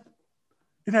Judd.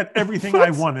 It had everything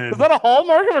I wanted. Is that a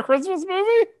hallmark of a Christmas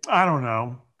movie? I don't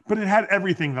know, but it had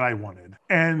everything that I wanted.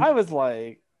 And I was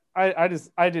like, I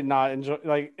did not enjoy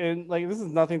this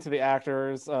is nothing to the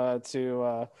actors,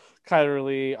 to Kyler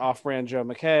Lee, off-brand Joe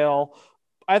McHale.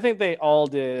 I think they all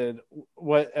did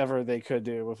whatever they could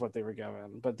do with what they were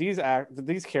given, but these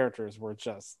characters were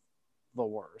just the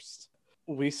worst.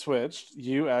 We switched.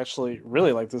 You actually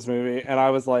really liked this movie, and I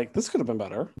was like, this could have been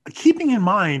better. Keeping in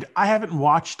mind, I haven't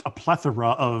watched a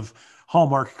plethora of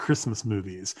Hallmark Christmas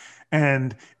movies,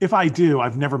 and if I do,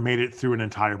 I've never made it through an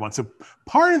entire one. So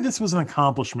part of this was an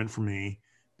accomplishment for me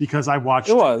because I watched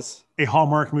a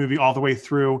Hallmark movie all the way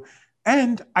through,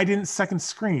 and I didn't second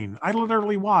screen. I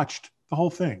literally watched the whole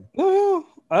thing. Oh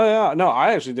yeah. No,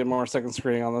 I actually did more second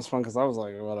screening on this one because I was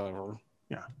like, whatever.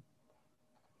 Yeah.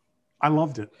 I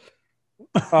loved it.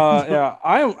 Yeah,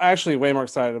 I'm actually way more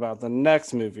excited about the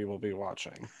next movie we'll be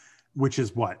watching. Which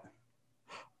is what?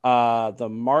 The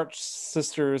March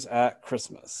Sisters at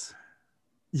Christmas.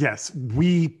 Yes,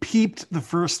 we peeped the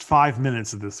first 5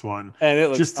 minutes of this one, and it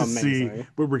looks just to amazing. See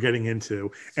what we're getting into.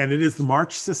 And it is the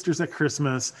March Sisters at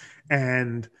Christmas,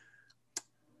 and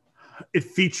it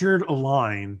featured a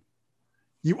line: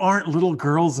 "You aren't little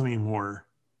girls anymore.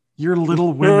 You're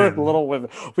little women." Little women.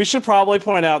 We should probably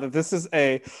point out that this is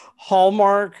a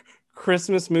Hallmark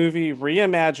Christmas movie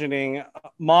reimagining,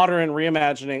 modern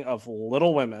reimagining of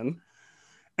Little Women.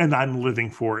 And I'm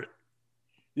living for it.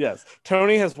 Yes.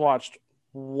 Tony has watched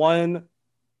one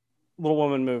Little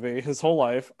Women movie his whole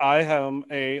life. I am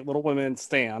a Little Women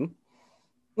stan.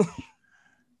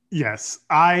 Yes.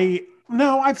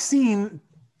 I've seen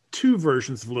 2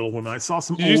 versions of Little Women. I saw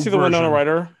some Did you see the Winona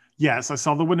Ryder? Yes, I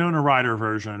saw the Winona Ryder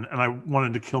version, and I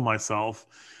wanted to kill myself.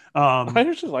 I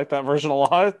actually like that version a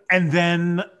lot. And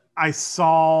then I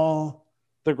saw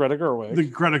the Greta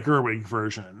Gerwig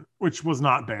version, which was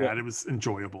not bad. Yeah. It was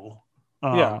enjoyable.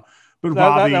 Yeah, but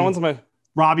that one's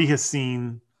Robbie has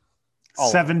seen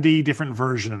 70 different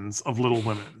versions of Little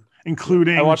Women,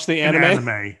 including I watched the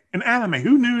anime. An anime.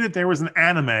 Who knew that there was an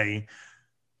anime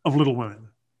of Little Women?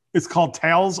 It's called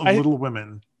Tales of Little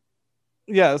Women.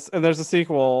 Yes, and there's a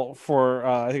sequel for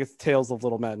I think it's Tales of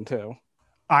Little Men too.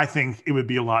 I think it would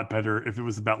be a lot better if it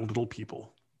was about little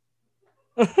people.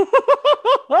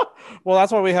 Well,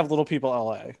 that's why we have Little People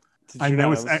LA. I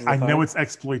know it's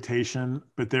exploitation,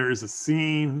 but there is a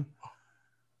scene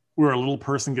where a little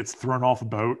person gets thrown off a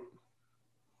boat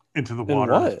into the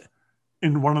water. In what?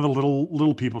 In one of the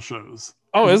little people shows.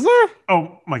 Oh, is there?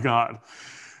 Oh my God.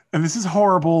 And this is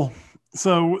horrible.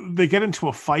 So they get into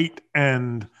a fight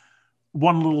and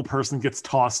one little person gets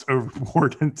tossed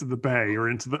overboard into the bay or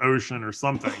into the ocean or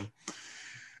something.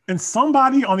 And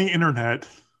somebody on the internet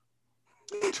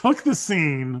took the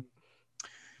scene,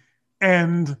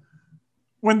 and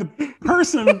when the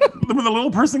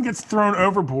little person gets thrown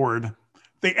overboard,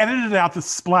 they edited out the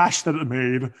splash that it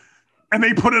made, and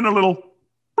they put in a little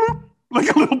boop, like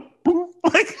a little boop,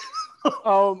 like.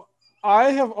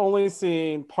 I have only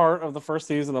seen part of the first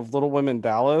season of Little Women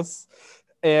Dallas,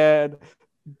 and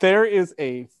there is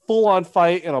a full-on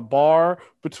fight in a bar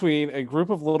between a group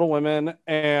of little women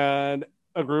and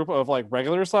a group of like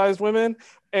regular-sized women.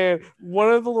 And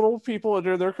one of the little people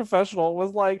during their confessional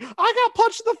was like, "I got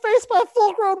punched in the face by a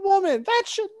full-grown woman. That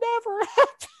should never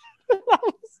happen." I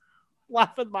was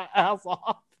laughing my ass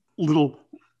off.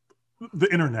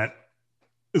 The internet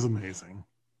is amazing.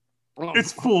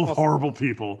 It's full of horrible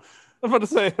people. I'm about to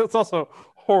say it's also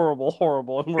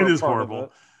horrible. And it is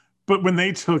horrible. But when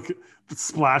they took the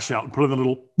splash out and put in the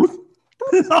little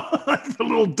Like the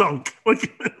little dunk.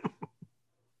 Like,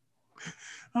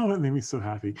 oh, that made me so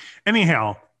happy.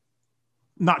 Anyhow,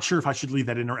 not sure if I should leave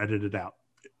that in or edit it out.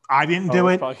 I didn't do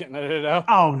it's it. probably getting edited out.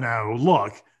 Oh no!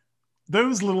 Look,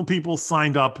 those little people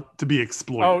signed up to be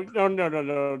exploited. Oh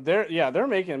no. They're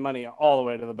making money all the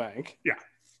way to the bank.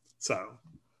 So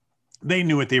they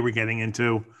knew what they were getting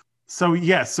into. So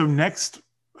so next,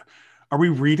 are we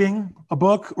reading a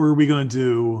book or are we going to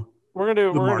do? We're gonna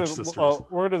do The March Sisters. Well,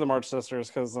 we're gonna do the March Sisters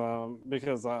because I'm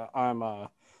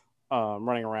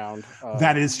running around.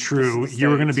 That is true. the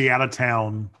You're going to States. be out of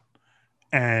town,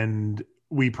 and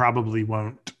we probably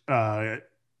won't.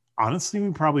 Honestly,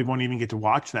 we probably won't even get to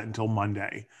watch that until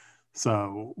Monday.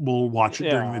 So we'll watch it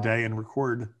during the day and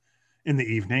record in the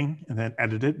evening, and then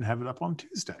edit it and have it up on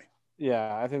Tuesday.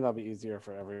 Yeah, I think that'll be easier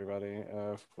for everybody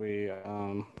if we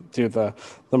do the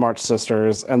March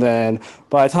Sisters, and then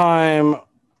by the time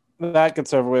that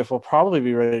gets over with, we'll probably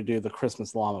be ready to do the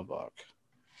Christmas Llama book.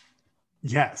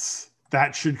 Yes,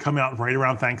 that should come out right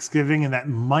around Thanksgiving, and that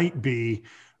might be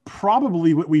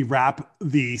probably what we wrap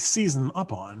the season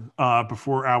up on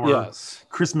before our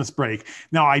Christmas break.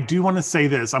 Now, I do want to say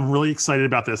this. I'm really excited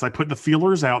about this. I put the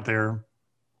feelers out there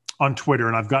on Twitter,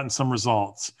 and I've gotten some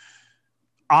results.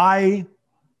 I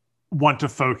want to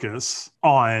focus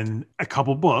on a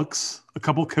couple books, a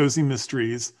couple cozy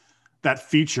mysteries that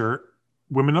feature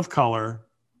women of color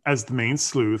as the main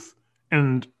sleuth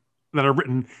and that are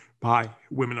written by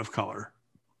women of color.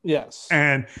 Yes.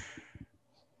 And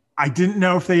I didn't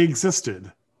know if they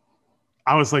existed.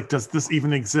 I was like, does this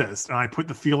even exist? And I put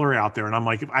the feeler out there and I'm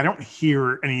like, if I don't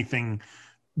hear anything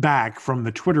back from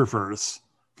the Twitterverse,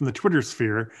 from the Twitter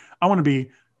sphere, I want to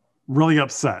be really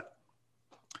upset.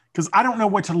 Because I don't know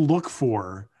what to look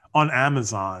for on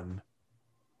Amazon.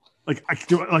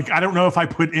 I don't know if I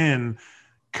put in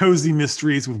cozy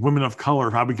mysteries with women of color,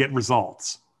 if I would get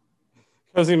results.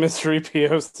 Cozy mystery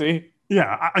POC.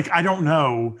 Yeah, I don't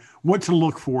know what to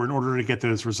look for in order to get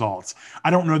those results.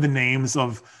 I don't know the names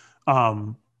of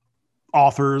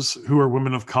authors who are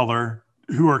women of color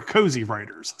who are cozy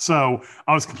writers. So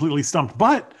I was completely stumped.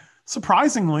 But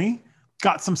surprisingly,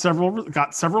 got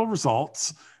several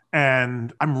results,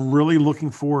 and I'm really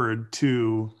looking forward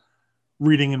to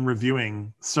reading and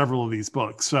reviewing several of these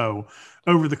books. So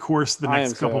over the course of the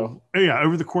next couple,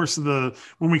 over the course of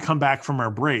when we come back from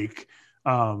our break,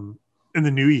 in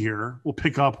the new year, we'll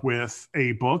pick up with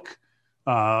a book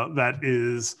that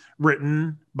is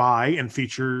written by and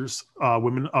features a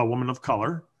woman of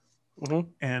color. Mm-hmm.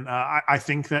 And I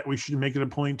think that we should make it a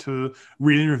point to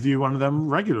read and review one of them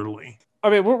regularly. I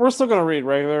mean, we're still going to read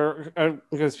regular,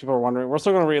 because people are wondering. We're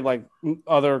still going to read like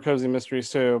other cozy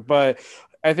mysteries too, but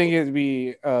I think it'd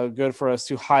be good for us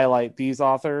to highlight these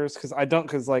authors because I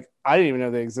didn't even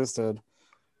know they existed,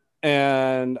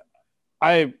 and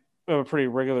I am a pretty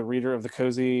regular reader of the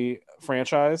cozy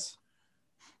franchise.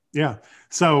 Yeah.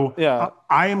 So yeah,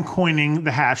 I am coining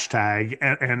the hashtag,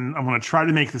 and I'm going to try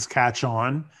to make this catch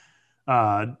on.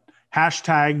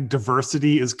 Hashtag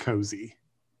diversity is cozy.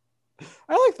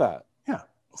 I like that. Yeah.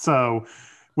 So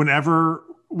whenever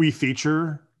we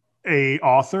feature a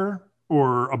author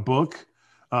or a book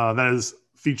that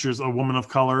features a woman of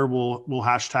color, we'll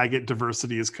hashtag it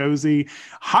diversity is cozy.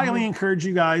 Highly encourage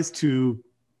you guys to,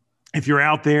 if you're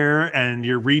out there and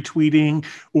you're retweeting,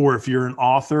 or if you're an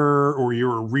author or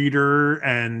you're a reader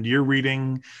and you're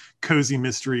reading cozy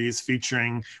mysteries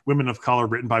featuring women of color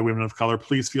written by women of color,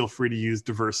 please feel free to use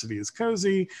diversity is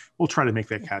cozy. We'll try to make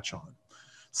that catch on.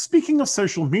 Speaking of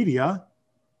social media,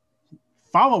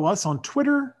 follow us on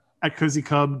Twitter at Cozy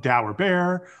Cub Dour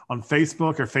Bear. On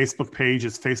Facebook, our Facebook page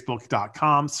is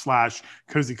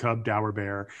facebook.com/Cozy Cub Dour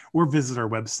Bear, or visit our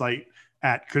website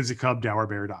at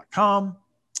cozycubdourbear.com.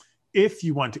 If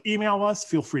you want to email us,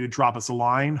 feel free to drop us a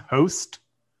line,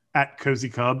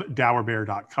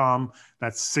 host@cozycubdourbear.com.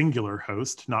 That's singular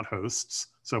host, not hosts.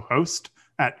 So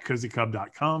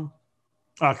host@cozycub.com,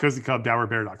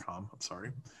 cozycubdourbear.com. I'm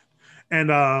sorry.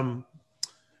 And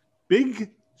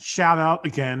big shout out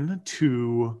again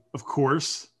to, of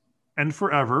course, and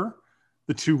forever,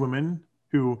 the two women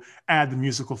who add the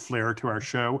musical flair to our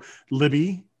show.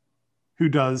 Libby, who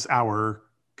does our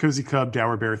Cozy Cub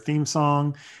Dour Bear theme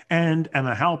song, and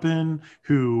Emma Halpin,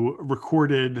 who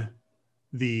recorded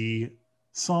the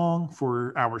song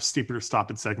for our Stupid or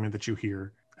Stop It segment that you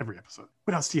hear every episode.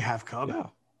 What else do you have, Cub? Yeah.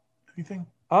 Anything?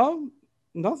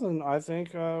 Nothing. I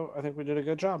think we did a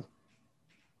good job.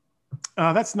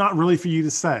 That's not really for you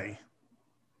to say.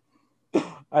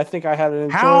 I think I had an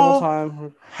enjoyable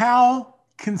time. How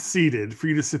conceited for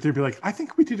you to sit there and be like, I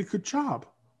think we did a good job.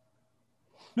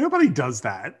 Nobody does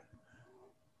that.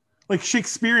 Like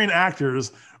Shakespearean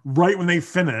actors, right when they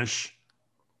finish,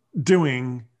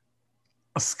 doing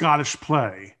a Scottish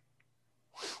play,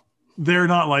 they're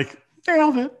not like,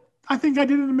 nailed it. I think I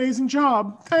did an amazing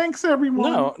job. Thanks,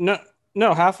 everyone.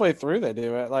 No. Halfway through, they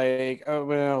do it. Like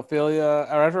when Ophelia,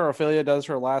 or after Ophelia does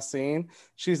her last scene,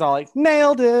 she's all like,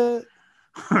 "Nailed it."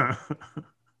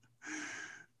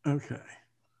 Okay.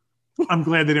 I'm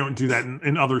glad they don't do that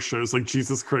in other shows like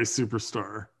Jesus Christ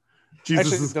Superstar.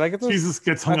 Jesus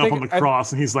gets hung up on the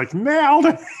cross and he's like, nailed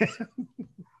it.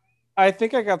 I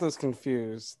think I got this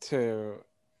confused too.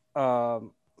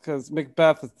 Because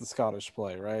Macbeth is the Scottish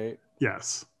play, right?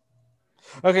 Yes.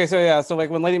 Okay, so like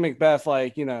when Lady Macbeth,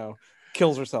 like,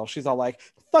 kills herself, she's all like,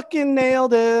 fucking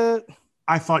nailed it.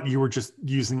 I thought you were just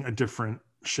using a different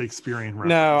Shakespearean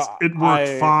reference. No, it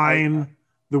worked fine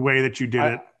the way that you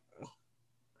did it.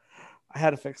 I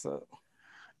had to fix it.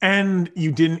 And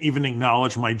you didn't even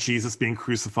acknowledge my Jesus being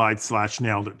crucified /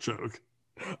 nailed it joke.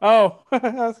 Oh,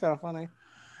 that's kind of funny.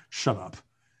 Shut up.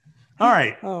 All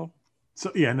right. Oh.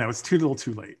 So, yeah, no, it's too little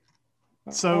too late.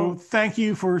 So thank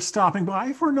you for stopping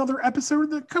by for another episode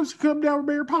of the Cozy Cub Down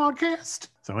Bear podcast.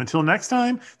 So until next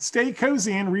time, stay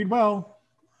cozy and read well.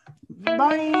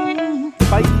 Bye.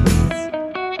 Bye.